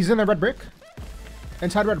 Yeah, he's in the red brick.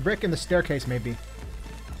 Inside red brick in the staircase, maybe.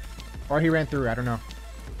 Or he ran through, I don't know.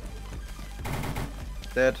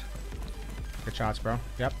 Dead. Good shots, bro.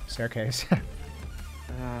 Yep, staircase.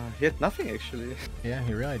 He had nothing, actually. Yeah,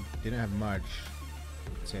 he really didn't have much,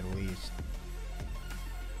 to say the least.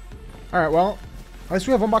 Alright, well, at least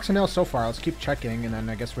we have one box of nails so far. Let's keep checking, and then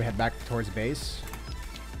I guess we head back towards base.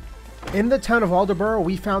 In the town of Alderborough,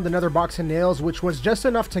 we found another box of nails, which was just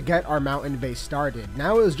enough to get our mountain base started.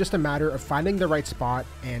 Now it was just a matter of finding the right spot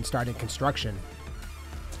and starting construction.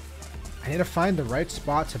 I need to find the right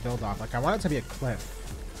spot to build off. Like, I want it to be a cliff.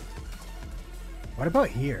 What about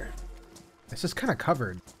here? This is kind of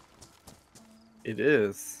covered. It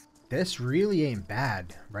is. This really ain't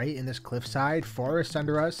bad, right? In this cliffside, forest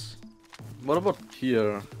under us. What about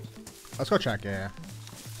here? Let's go check, yeah.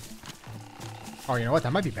 Oh, you know what?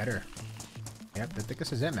 That might be better. Yep, I think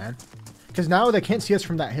this is it, man. Because now they can't see us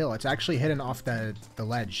from that hill. It's actually hidden off the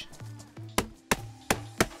ledge.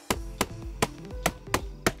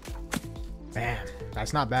 Bam.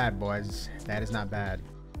 That's not bad, boys. That is not bad.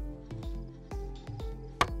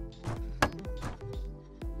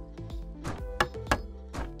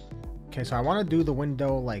 Okay, so I want to do the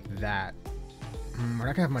window like that. We're not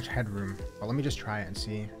going to have much headroom, but let me just try it and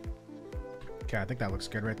see. Okay, I think that looks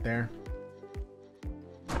good right there.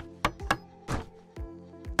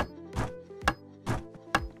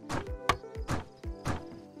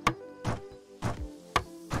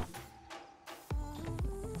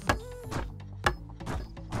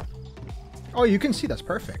 Oh, you can see that's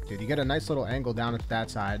perfect, dude. You get a nice little angle down at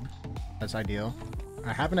that side. That's ideal.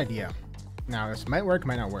 I have an idea. Now, this might work,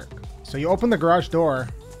 might not work. So you open the garage door,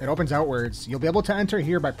 It opens outwards. You'll be able to enter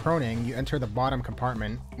here by proning. You enter the bottom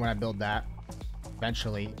compartment when I build that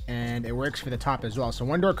eventually, and it works for the top as well. So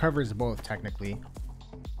one door covers both technically.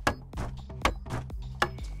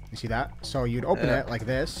 You see that? So you'd open it like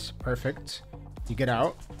this. Perfect. You get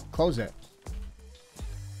out, close it.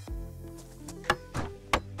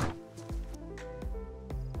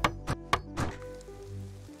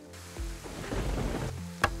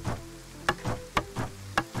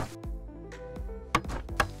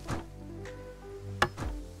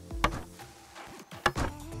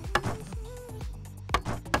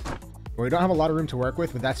 We don't have a lot of room to work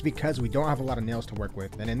with, but that's because we don't have a lot of nails to work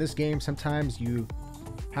with. And in this game, sometimes you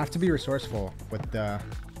have to be resourceful with the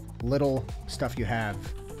little stuff you have.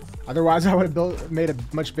 Otherwise, I would have made a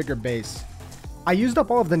much bigger base. I used up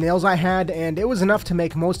all of the nails I had, and it was enough to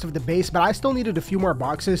make most of the base, but I still needed a few more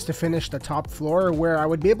boxes to finish the top floor where I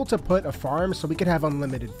would be able to put a farm so we could have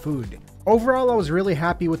unlimited food. Overall, I was really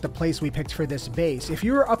happy with the place we picked for this base. If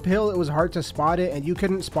you were uphill, it was hard to spot it, and you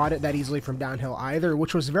couldn't spot it that easily from downhill either,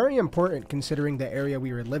 which was very important considering the area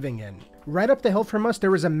we were living in. Right up the hill from us,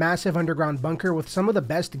 there was a massive underground bunker with some of the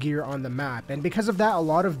best gear on the map, and because of that, a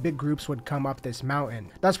lot of big groups would come up this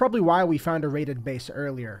mountain. That's probably why we found a raided base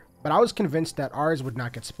earlier, but I was convinced that ours would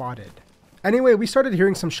not get spotted. Anyway, we started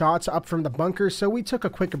hearing some shots up from the bunker, so we took a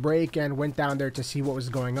quick break and went down there to see what was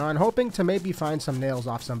going on, hoping to maybe find some nails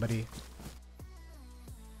off somebody.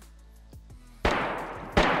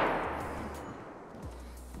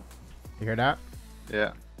 You hear that?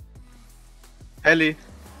 Yeah. Heli.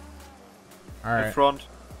 Alright. In front.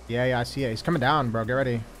 Yeah, I see it. He's coming down, bro. Get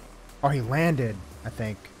ready. Oh, he landed, I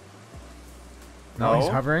think. No, he's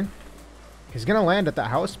hovering. He's gonna land at that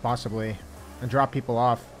house, possibly, and drop people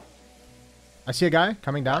off. I see a guy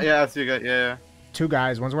coming down. Yeah, I see a guy. Yeah. Two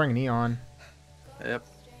guys. One's wearing neon. Yep.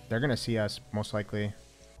 They're gonna see us, most likely.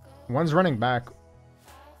 One's running back.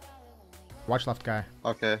 Watch left guy.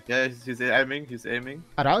 Okay. Yeah, he's aiming. He's aiming.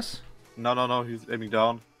 At us? No. He's aiming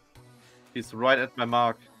down. He's right at my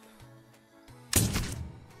mark.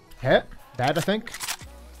 Hit. Dead, I think.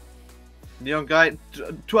 Neon guy.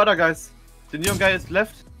 Two other guys. The neon guy is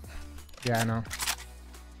left. Yeah, I know.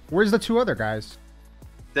 Where's the two other guys?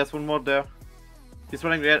 There's one more there. He's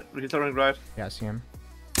running right. He's running right. Yeah, I see him.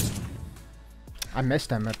 I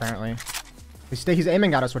missed him, apparently. He's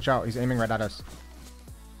aiming at us. Watch out. He's aiming right at us.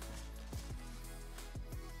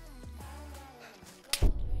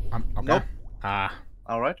 Okay. Nope.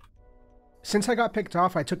 Alright. Since I got picked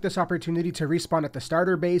off, I took this opportunity to respawn at the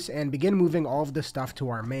starter base and begin moving all of the stuff to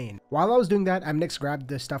our main. While I was doing that, EmNix grabbed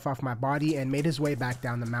the stuff off my body and made his way back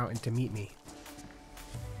down the mountain to meet me.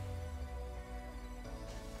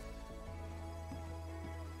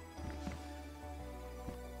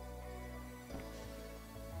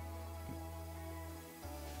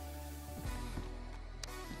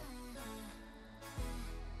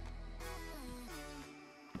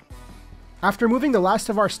 After moving the last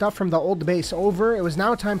of our stuff from the old base over, it was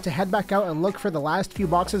now time to head back out and look for the last few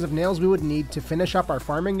boxes of nails we would need to finish up our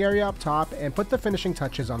farming area up top and put the finishing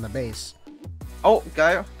touches on the base. Oh,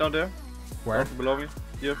 guy down there. Where? Below me.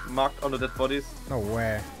 Here, marked on the dead bodies. No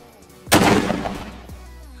way.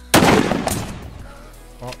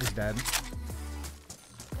 Oh, he's dead.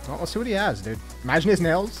 Well, let's see what he has, dude. Imagine his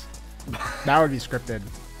nails. That would be scripted.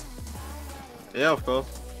 Yeah, of course.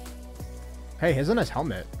 Hey, his on his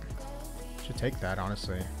helmet. Should take that,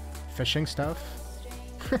 honestly. Fishing stuff.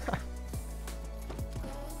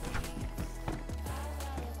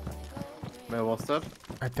 Where was that?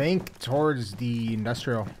 I think towards the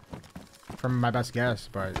industrial. From my best guess,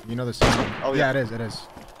 but you know the sound. Oh, yeah, it is.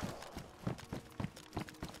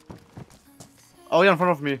 Oh, yeah, in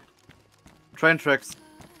front of me. Train tracks.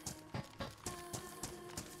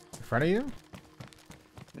 In front of you?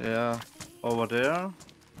 Yeah. Over there.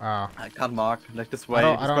 Oh. I can't mark. Like this way.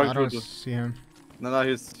 I don't see him. No,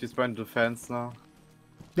 he's trying to fence now.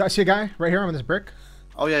 Yeah, I see a guy right here on this brick.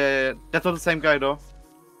 Oh, yeah. That's not the same guy, though.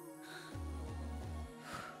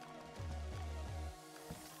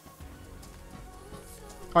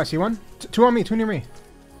 Oh, I see one. Two on me, two near me.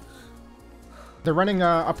 They're running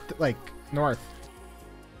up, like, north.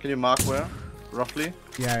 Can you mark where? Roughly?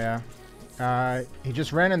 Yeah. He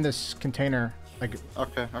just ran in this container. Like,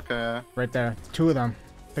 okay. Right there. Two of them.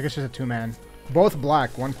 I think it's just a two-man. Both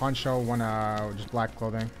black. One poncho, one just black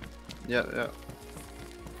clothing. Yeah.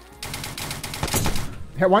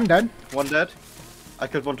 Hit one dead. One dead. I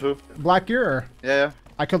killed one too. Black gear or? Yeah.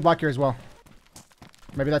 I killed black gear as well.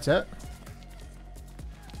 Maybe that's it.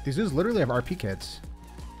 These dudes literally have RP kits.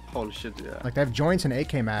 Holy shit, yeah. Like, they have joints and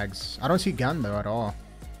AK mags. I don't see gun, though, at all.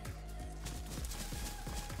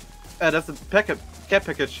 That's a care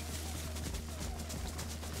package.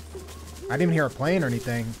 I didn't even hear a plane or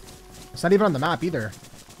anything. It's not even on the map either.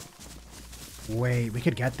 Wait, we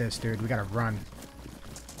could get this, dude. We gotta run.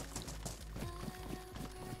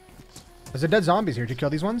 There's a dead zombies here. Did you kill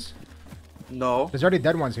these ones? No. There's already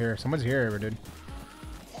dead ones here. Someone's here, dude.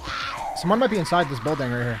 Someone might be inside this building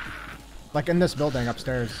right here. Like in this building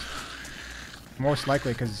upstairs. Most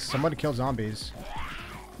likely, because somebody killed zombies.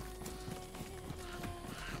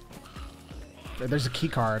 There's a key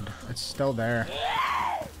card. It's still there.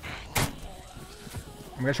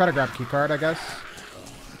 I'm gonna try to grab key card, I guess.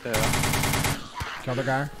 Yeah. Kill the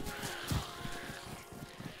guy.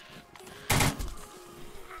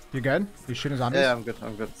 You good? You shooting zombies? Yeah, I'm good.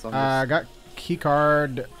 I'm good. Zombies. I got key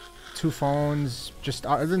card, 2 phones. Just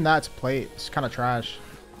other than that, it's plate. It's kind of trash.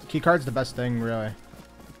 Key card's the best thing, really.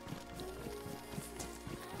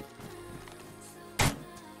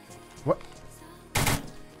 What?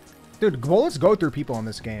 Dude, bullets go through people in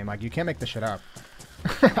this game. Like, you can't make this shit up.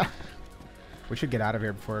 We should get out of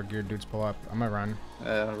here before geared dudes pull up. I'm gonna run.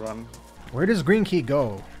 Yeah, run. Where does green key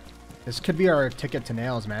go? This could be our ticket to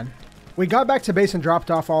nails, man. We got back to base and dropped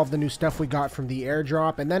off all of the new stuff we got from the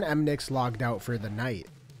airdrop, and then EmNix logged out for the night.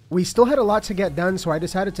 We still had a lot to get done, so I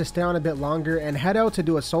decided to stay on a bit longer and head out to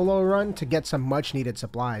do a solo run to get some much needed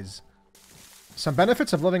supplies. Some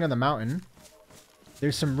benefits of living on the mountain.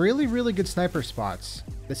 There's some really good sniper spots.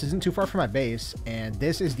 This isn't too far from my base, and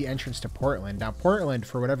this is the entrance to Portland. Now, Portland,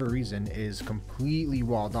 for whatever reason, is completely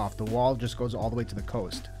walled off. The wall just goes all the way to the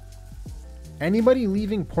coast. Anybody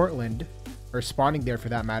leaving Portland, or spawning there for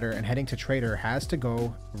that matter, and heading to Trader has to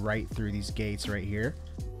go right through these gates right here.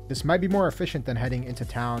 This might be more efficient than heading into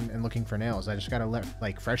town and looking for nails. I just gotta let,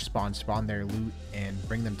 like, fresh spawn their loot and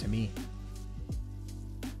bring them to me.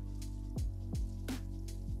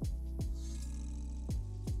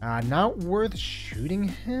 Not worth shooting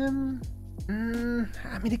him? I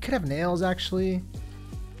mean, he could have nails, actually.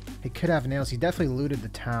 He could have nails. He definitely looted the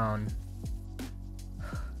town.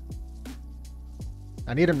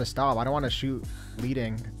 I need him to stop. I don't want to shoot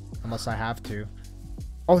leading unless I have to.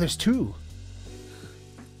 Oh, there's 2.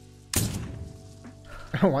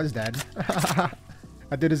 One's dead.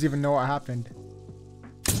 That dude doesn't even know what happened.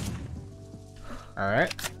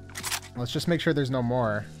 Alright. Let's just make sure there's no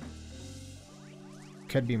more.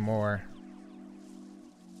 Could be more.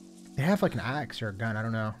 They have like an axe or a gun. I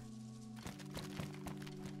don't know.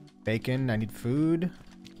 Bacon. I need food.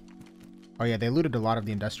 Oh yeah, they looted a lot of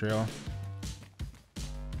the industrial.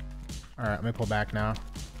 Alright, let me pull back now.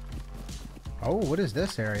 Oh, what is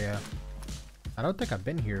this area? I don't think I've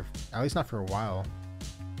been here. At least not for a while.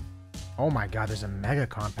 Oh my god, there's a mega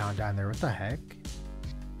compound down there. What the heck?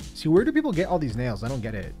 See, where do people get all these nails? I don't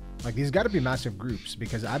get it. Like, these gotta be massive groups,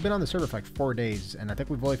 because I've been on the server for like 4 days, and I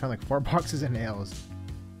think we've only found like 4 boxes of nails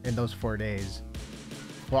in those 4 days.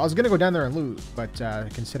 Well, I was gonna go down there and loot, but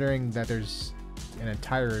considering that there's an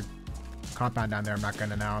entire compound down there, I'm not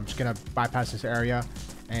gonna now. I'm just gonna bypass this area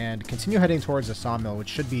and continue heading towards the sawmill, which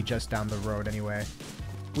should be just down the road anyway.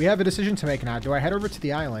 We have a decision to make now. Do I head over to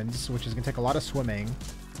the islands, which is gonna take a lot of swimming,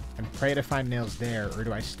 and pray to find nails there, or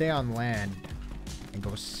do I stay on land and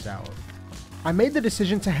go south? I made the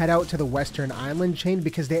decision to head out to the western island chain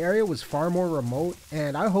because the area was far more remote,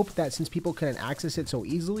 and I hoped that since people couldn't access it so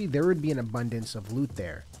easily, there would be an abundance of loot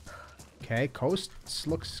there. Okay, coast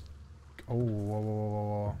looks... Oh, whoa, whoa, whoa,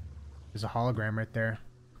 whoa. There's a hologram right there.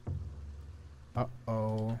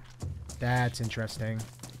 Uh-oh. That's interesting.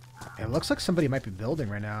 It looks like somebody might be building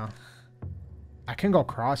right now. I can go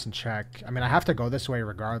across and check. I mean, I have to go this way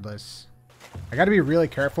regardless. I gotta be really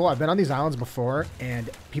careful. I've been on these islands before, and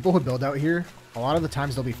people who build out here, a lot of the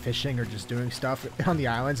times they'll be fishing or just doing stuff on the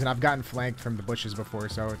islands, and I've gotten flanked from the bushes before,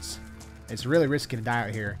 so it's really risky to die out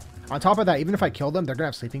here. On top of that, even if I kill them, they're gonna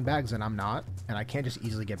have sleeping bags, and I'm not, and I can't just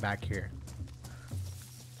easily get back here.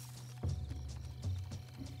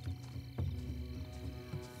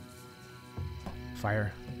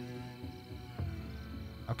 Fire.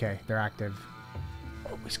 Okay, they're active.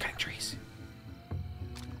 Oh, he's cutting trees.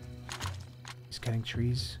 He's cutting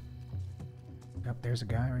trees. Yep, there's a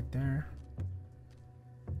guy right there.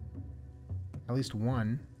 At least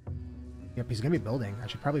one. Yep, he's gonna be building. I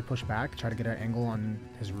should probably push back, try to get an angle on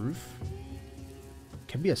his roof.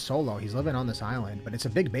 Could be a solo. He's living on this island, but it's a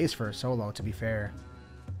big base for a solo, to be fair.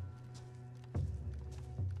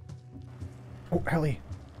 Oh, heli.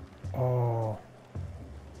 Oh.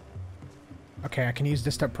 Okay, I can use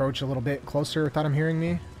this to approach a little bit closer without him hearing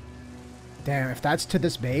me. Damn, if that's to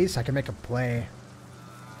this base, I can make a play.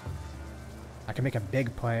 I can make a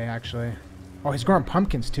big play, actually. Oh, he's growing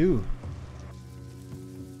pumpkins, too.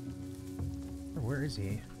 Where is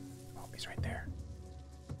he? Oh, he's right there.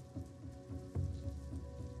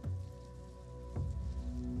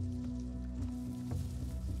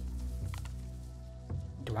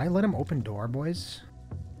 Do I let him open door, boys?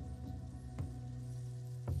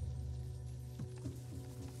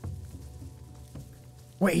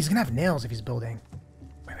 Wait, he's gonna have nails if he's building.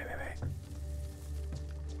 Wait.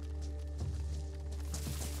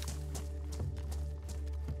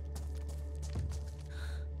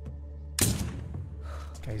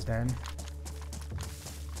 Okay, he's dead.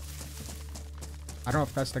 I don't know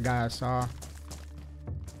if that's the guy I saw.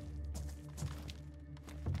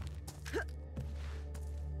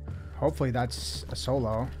 Hopefully that's a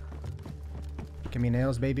solo. Give me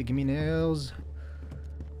nails, baby. Give me nails.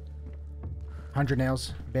 100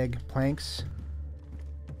 nails. Big planks.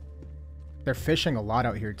 They're fishing a lot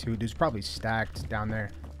out here, too. Dude's probably stacked down there.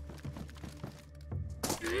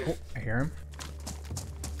 Oh, I hear him.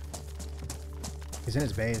 He's in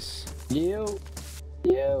his base. Yo,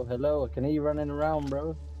 hello. I can hear you running around,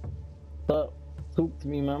 bro. What's up? Talk to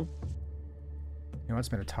me, man. He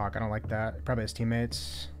wants me to talk. I don't like that. Probably his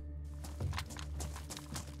teammates.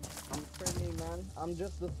 I'm friendly, man. I'm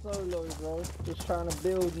just a solo, bro. Just trying to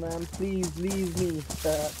build, man. Please leave me.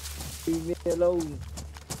 Leave me alone.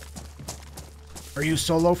 Are you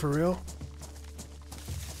solo for real?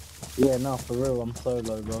 Yeah, no, for real. I'm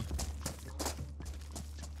solo, bro.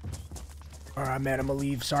 Alright, man. I'm gonna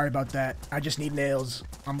leave. Sorry about that. I just need nails.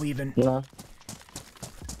 I'm leaving. No.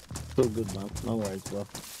 Still good, man. No worries, bro.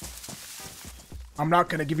 I'm not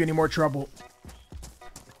gonna give you any more trouble.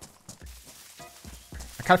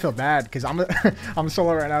 I kind of feel bad because I'm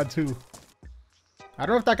solo right now too. I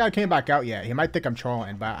don't know if that guy came back out yet. He might think I'm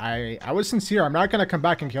trolling, but I was sincere. I'm not gonna come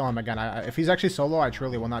back and kill him again. If he's actually solo, I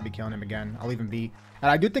truly will not be killing him again. I'll leave him be.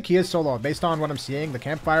 And I do think he is solo based on what I'm seeing. The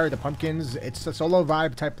campfire, the pumpkins. It's a solo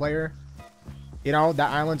vibe type player. You know,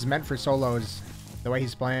 that island's meant for solos. The way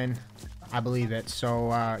he's playing, I believe it. So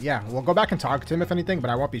yeah, we'll go back and talk to him if anything, but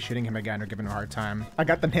I won't be shooting him again or giving him a hard time. I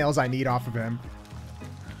got the nails I need off of him.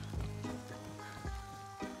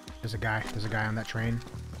 There's a guy on that train.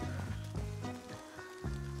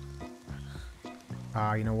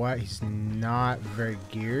 You know what? He's not very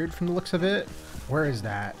geared from the looks of it. Where is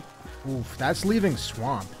that? Oof, that's leaving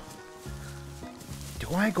swamp. Do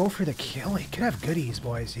I go for the kill? He could have goodies,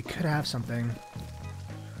 boys. He could have something.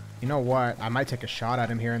 You know what? I might take a shot at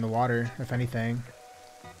him here in the water, if anything.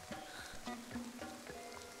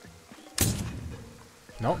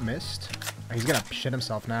 Nope, missed. He's gonna shit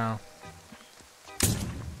himself now.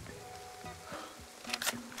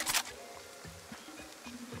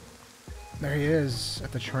 There he is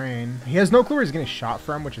at the train. He has no clue where he's getting shot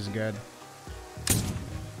from, which is good.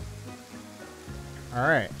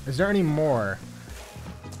 Alright, is there any more?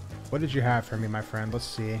 What did you have for me, my friend? Let's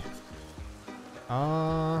see.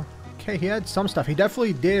 Okay, he had some stuff. He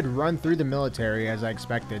definitely did run through the military, as I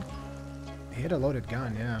expected. He had a loaded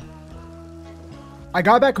gun, yeah. I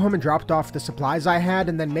got back home and dropped off the supplies I had,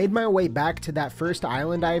 and then made my way back to that first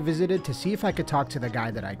island I visited to see if I could talk to the guy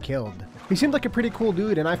that I killed. He seemed like a pretty cool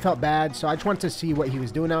dude, and I felt bad, so I just wanted to see what he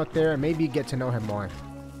was doing out there and maybe get to know him more.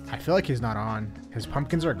 I feel like he's not on. His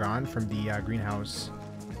pumpkins are gone from the greenhouse.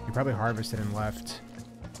 He probably harvested and left.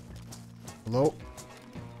 Hello?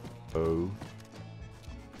 Oh.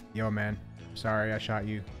 Yo, man. Sorry, I shot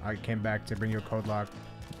you. I came back to bring you a code lock.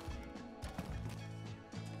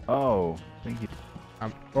 Oh, thank you.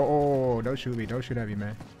 Oh, don't shoot me. Don't shoot at me,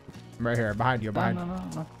 man. I'm right here, behind you, behind.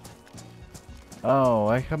 No. Oh,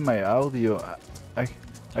 I have my audio. I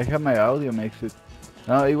have my audio makes it.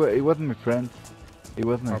 No, it wasn't my friend. It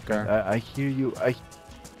wasn't my friend. I hear you.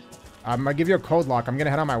 I'm gonna give you a code lock. I'm gonna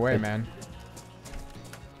head on my way, man.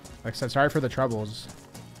 Like I said, sorry for the troubles.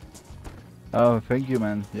 Oh, thank you,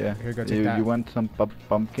 man. Yeah. Here, go take that. You want some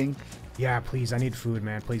pumpkins? Yeah, please. I need food,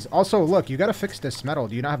 man. Please. Also, look, you gotta fix this metal.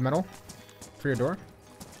 Do you not have metal for your door?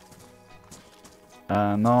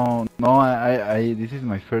 No. This is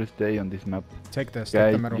my first day on this map. Take this.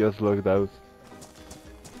 Guy Take the metal. just logged out.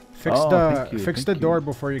 Fix the door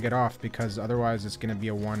before you get off, because otherwise it's gonna be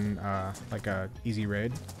a like a easy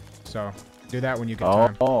raid. So do that when you get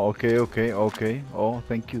time. Oh, okay. Oh,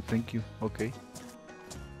 thank you. Okay.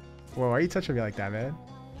 Whoa, why are you touching me like that, man?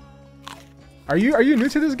 Are you new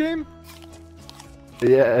to this game?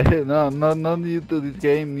 Yeah, no, not new to this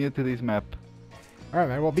game, new to this map. Alright,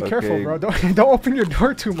 man, well be careful, bro. Don't open your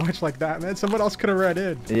door too much like that, man. Someone else could have ran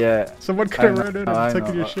in. Yeah. Someone could have ran in and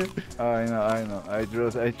taken your shit. I know.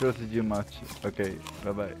 I trusted you much. Okay,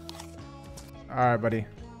 bye-bye. Alright, buddy.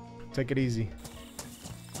 Take it easy.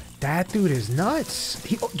 That dude is nuts.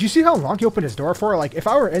 Do you see how long he opened his door for? Like, if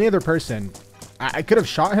I were any other person, I could have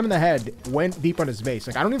shot him in the head, went deep on his base.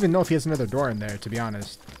 Like, I don't even know if he has another door in there, to be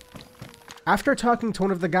honest. After talking to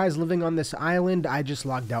one of the guys living on this island, I just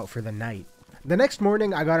logged out for the night. The next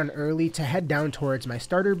morning, I got on early to head down towards my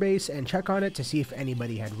starter base and check on it to see if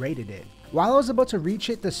anybody had raided it. While I was about to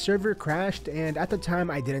reach it, the server crashed, and at the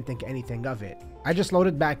time I didn't think anything of it. I just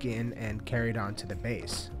loaded back in and carried on to the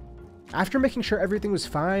base. After making sure everything was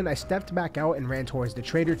fine, I stepped back out and ran towards the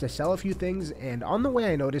trader to sell a few things, and on the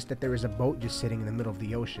way I noticed that there was a boat just sitting in the middle of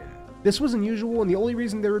the ocean. This was unusual, and the only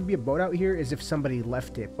reason there would be a boat out here is if somebody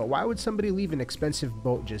left it, but why would somebody leave an expensive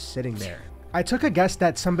boat just sitting there? I took a guess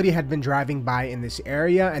that somebody had been driving by in this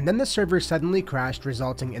area, and then the server suddenly crashed,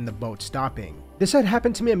 resulting in the boat stopping. This had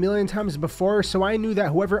happened to me a million times before, so I knew that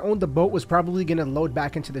whoever owned the boat was probably going to load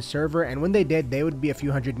back into the server, and when they did, they would be a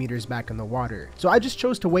few hundred meters back in the water. So I just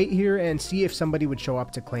chose to wait here and see if somebody would show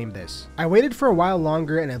up to claim this. I waited for a while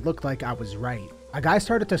longer, and it looked like I was right. A guy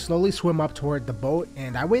started to slowly swim up toward the boat,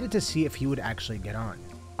 and I waited to see if he would actually get on.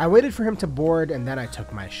 I waited for him to board, and then I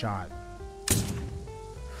took my shot.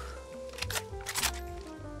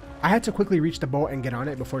 I had to quickly reach the boat and get on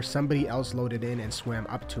it before somebody else loaded in and swam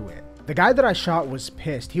up to it. The guy that I shot was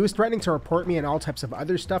pissed. He was threatening to report me and all types of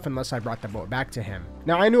other stuff unless I brought the boat back to him.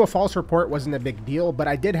 Now, I knew a false report wasn't a big deal, but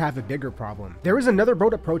I did have a bigger problem. There was another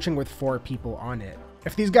boat approaching with 4 people on it.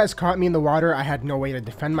 If these guys caught me in the water, I had no way to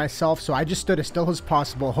defend myself, so I just stood as still as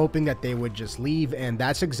possible, hoping that they would just leave, and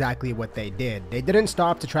that's exactly what they did. They didn't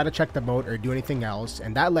stop to try to check the boat or do anything else,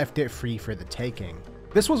 and that left it free for the taking.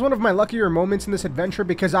 This was one of my luckier moments in this adventure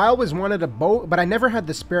because I always wanted a boat, but I never had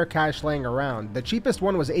the spare cash laying around. The cheapest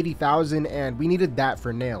one was 80,000 and we needed that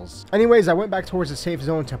for nails. Anyways, I went back towards the safe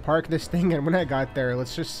zone to park this thing, and when I got there,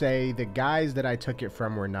 let's just say the guys that I took it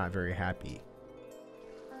from were not very happy.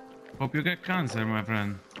 Hope you get cancer, my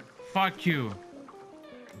friend. Fuck you.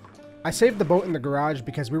 I saved the boat in the garage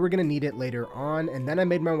because we were going to need it later on, and then I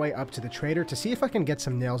made my way up to the trader to see if I can get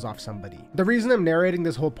some nails off somebody. The reason I'm narrating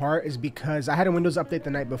this whole part is because I had a Windows update the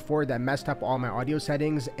night before that messed up all my audio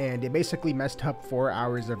settings, and it basically messed up 4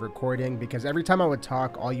 hours of recording because every time I would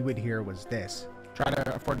talk, all you would hear was this. Try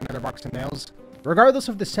to afford another box of nails. Regardless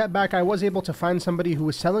of the setback, I was able to find somebody who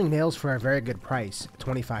was selling nails for a very good price,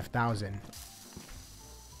 $25,000.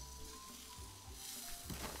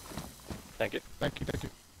 Thank you. Thank you, thank you.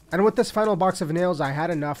 And with this final box of nails, I had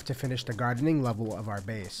enough to finish the gardening level of our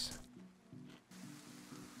base.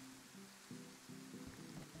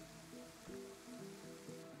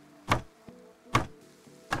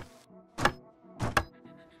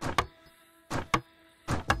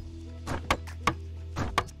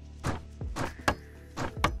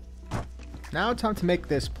 Now time to make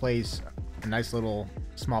this place a nice little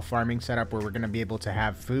small farming setup where we're going to be able to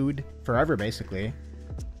have food forever, basically.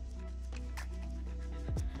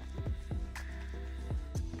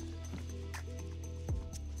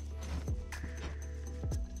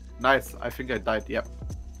 Nice, I think I died, yep.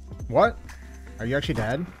 What? Are you actually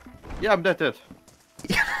dead? Yeah, I'm dead.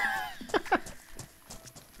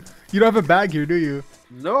 You don't have a bag here, do you?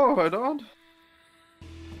 No, I don't.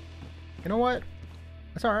 You know what?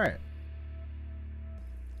 That's alright.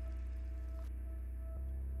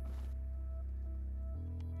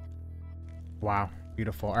 Wow,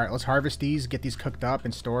 beautiful. Alright, let's harvest these, get these cooked up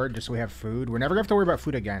and stored just so we have food. We're never going to have to worry about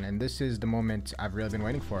food again, and this is the moment I've really been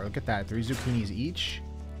waiting for. Look at that, 3 zucchinis each.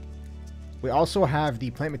 We also have the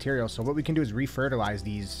plant material, so what we can do is refertilize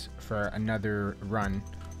these for another run.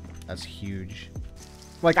 That's huge.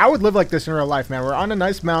 Like, I would live like this in real life, man. We're on a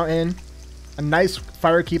nice mountain, a nice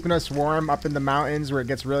fire keeping us warm up in the mountains where it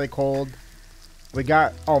gets really cold. We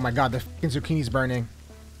got, oh my god, the fucking zucchini's burning.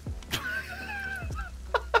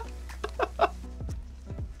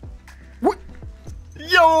 What?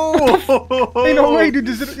 Yo! Hey, no way, dude.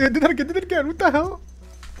 Did it again. What the hell?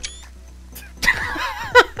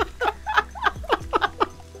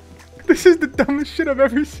 This is the dumbest shit I've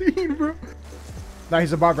ever seen, bro. No,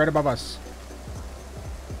 he's above, right above us.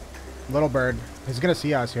 Little bird. He's gonna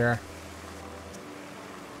see us here.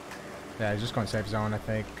 Yeah, he's just going safe zone, I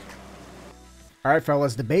think. Alright,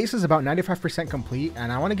 fellas. The base is about 95% complete,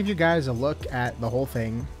 and I want to give you guys a look at the whole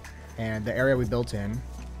thing and the area we built in.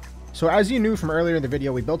 So as you knew from earlier in the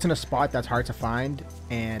video, we built in a spot that's hard to find,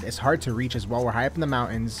 and it's hard to reach as well. We're high up in the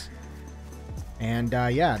mountains. And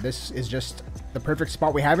yeah, this is just the perfect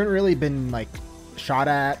spot. We haven't really been like shot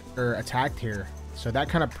at or attacked here, so that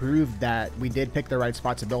kind of proved that we did pick the right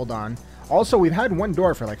spot to build on. Also, we've had one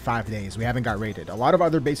door for like 5 days. We haven't got raided. A lot of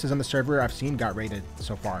other bases on the server I've seen got raided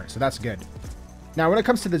so far, so that's good. Now when it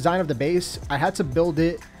comes to the design of the base, I had to build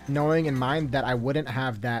it knowing in mind that I wouldn't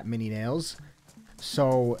have that many nails,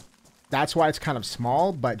 so that's why it's kind of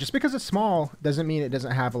small. But just because it's small doesn't mean it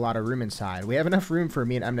doesn't have a lot of room inside. We have enough room for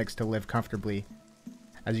me and EmNix to live comfortably.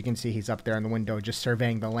 As you can see, he's up there in the window just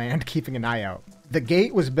surveying the land, keeping an eye out. The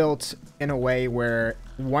gate was built in a way where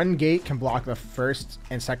one gate can block the first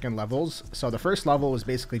and second levels. So the first level was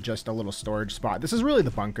basically just a little storage spot. This is really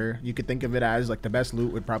the bunker. You could think of it as like the best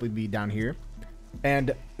loot would probably be down here.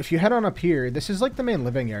 And if you head on up here, this is like the main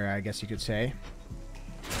living area, I guess you could say.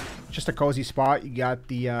 Just a cozy spot. You got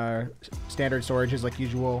the standard storages like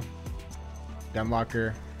usual. Gun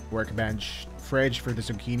locker, workbench, fridge for the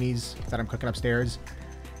zucchinis that I'm cooking upstairs.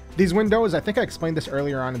 These windows, I think I explained this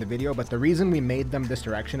earlier on in the video, but the reason we made them this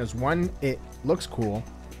direction is one, it looks cool.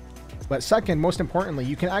 But second, most importantly,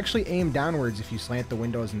 you can actually aim downwards if you slant the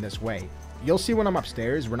windows in this way. You'll see when I'm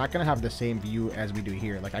upstairs, we're not going to have the same view as we do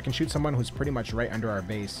here. Like I can shoot someone who's pretty much right under our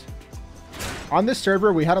base. On this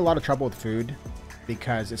server, we had a lot of trouble with food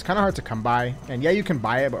because it's kind of hard to come by. And yeah, you can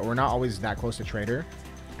buy it, but we're not always that close to trader.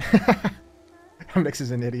 EmNix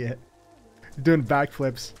is an idiot. Doing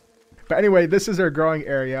backflips. But anyway, this is our growing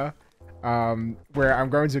area where I'm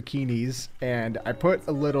growing zucchinis, and I put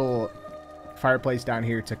a little fireplace down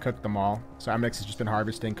here to cook them all. So EmNix has just been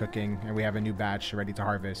harvesting, cooking, and we have a new batch ready to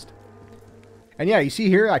harvest. And yeah, you see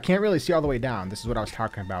here, I can't really see all the way down. This is what I was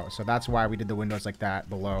talking about. So that's why we did the windows like that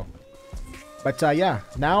below. But yeah,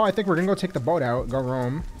 now I think we're going to go take the boat out, go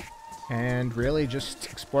roam, and really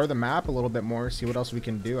just explore the map a little bit more, see what else we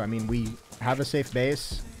can do. I mean, we have a safe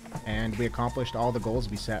base, and we accomplished all the goals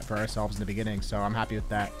we set for ourselves in the beginning, so I'm happy with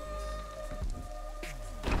that.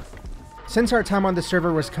 Since our time on the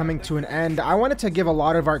server was coming to an end, I wanted to give a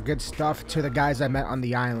lot of our good stuff to the guys I met on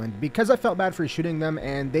the island, because I felt bad for shooting them,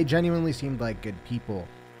 and they genuinely seemed like good people.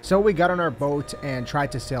 So we got on our boat and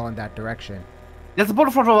tried to sail in that direction. There's a boat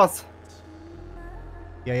in front of us!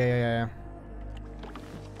 Yeah.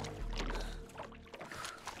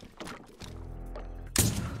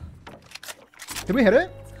 Did we hit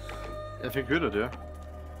it? I think we did, yeah.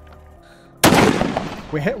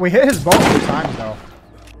 We hit his boat 2 times though.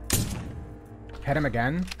 Hit him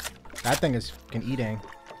again. That thing is fucking eating.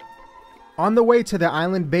 On the way to the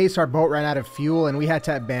island base, our boat ran out of fuel and we had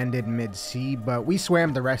to abandon mid-sea, but we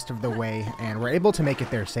swam the rest of the way and were able to make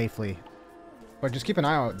it there safely. But just keep an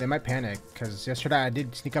eye out. They might panic, because yesterday I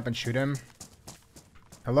did sneak up and shoot him.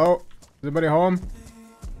 Hello? Is anybody home?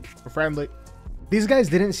 We're friendly. These guys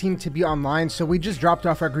didn't seem to be online, so we just dropped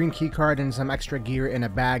off our green keycard and some extra gear in a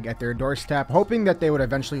bag at their doorstep, hoping that they would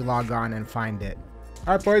eventually log on and find it.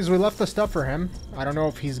 Alright boys, we left the stuff for him. I don't know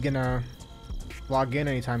if he's gonna log in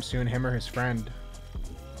anytime soon, him or his friend.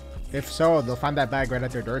 If so, they'll find that bag right at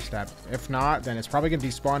their doorstep. If not, then it's probably gonna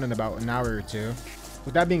despawn in about an hour or 2.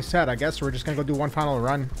 With that being said, I guess we're just gonna go do one final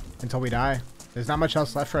run until we die. There's not much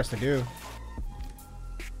else left for us to do.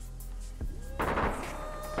 Oh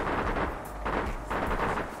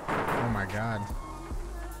my god.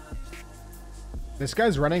 This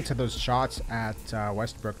guy's running to those shots at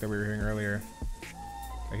Westbrook that we were hearing earlier.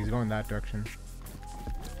 Like he's going that direction.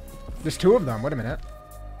 There's 2 of them. Wait a minute.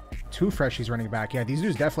 2 freshies running back. Yeah, these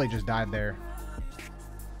dudes definitely just died there.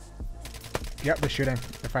 Yep, they're shooting.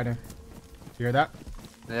 They're fighting. You hear that?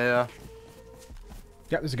 Yeah.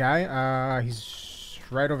 Yep, there's a guy. He's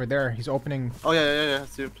right over there. He's opening. Oh, yeah.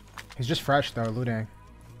 See it. He's just fresh, though, looting.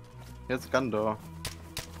 He has a gun door.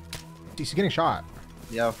 He's getting shot.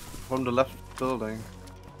 Yeah, from the left building.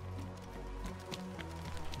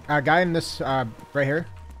 Guy in this, right here.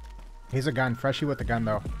 He's a gun. Freshie with the gun,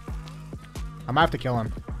 though. I might have to kill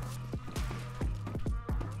him.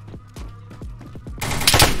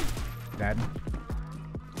 Dead.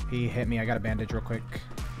 He hit me. I got a bandage real quick.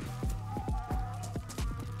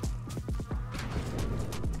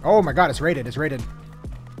 Oh my god, it's raided. It's raided.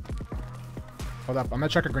 Hold up. I'm gonna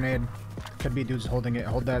check a grenade. Could be dudes holding it.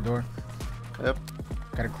 Hold that door. Yep.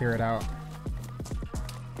 Gotta clear it out.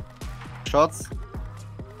 Shots?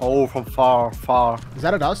 Oh, from far. Is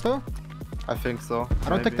that a dust, though? I think so. I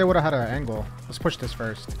don't think they would have had an angle. Let's push this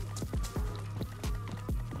first.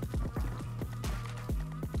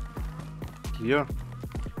 Here.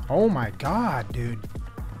 Oh my god, dude.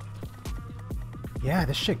 Yeah,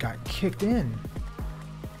 this shit got kicked in.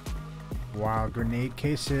 Wow, grenade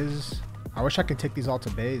cases. I wish I could take these all to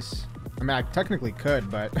base. I mean, I technically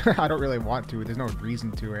could, but I don't really want to. There's no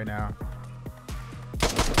reason to right now.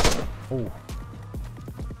 Oh.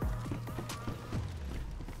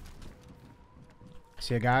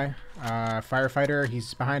 See a guy? Firefighter.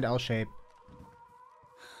 He's behind L shape.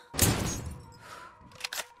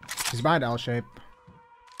 He's behind L shape.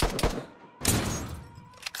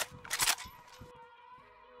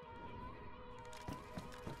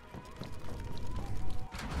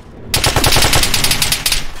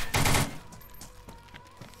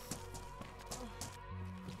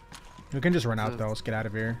 We can just run out though. Let's get out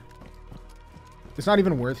of here. It's not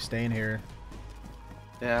even worth staying here.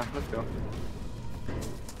 Yeah, let's go.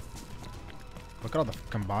 Look at all the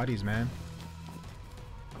fucking bodies, man.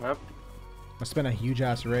 Yep. Must have been a huge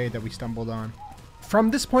ass raid that we stumbled on.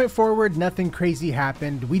 From this point forward, nothing crazy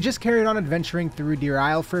happened. We just carried on adventuring through Deer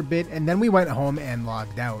Isle for a bit, and then we went home and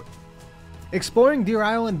logged out. Exploring Deer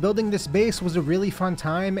Isle and building this base was a really fun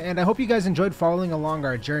time, and I hope you guys enjoyed following along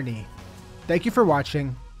our journey. Thank you for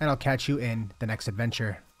watching, and I'll catch you in the next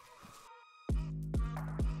adventure.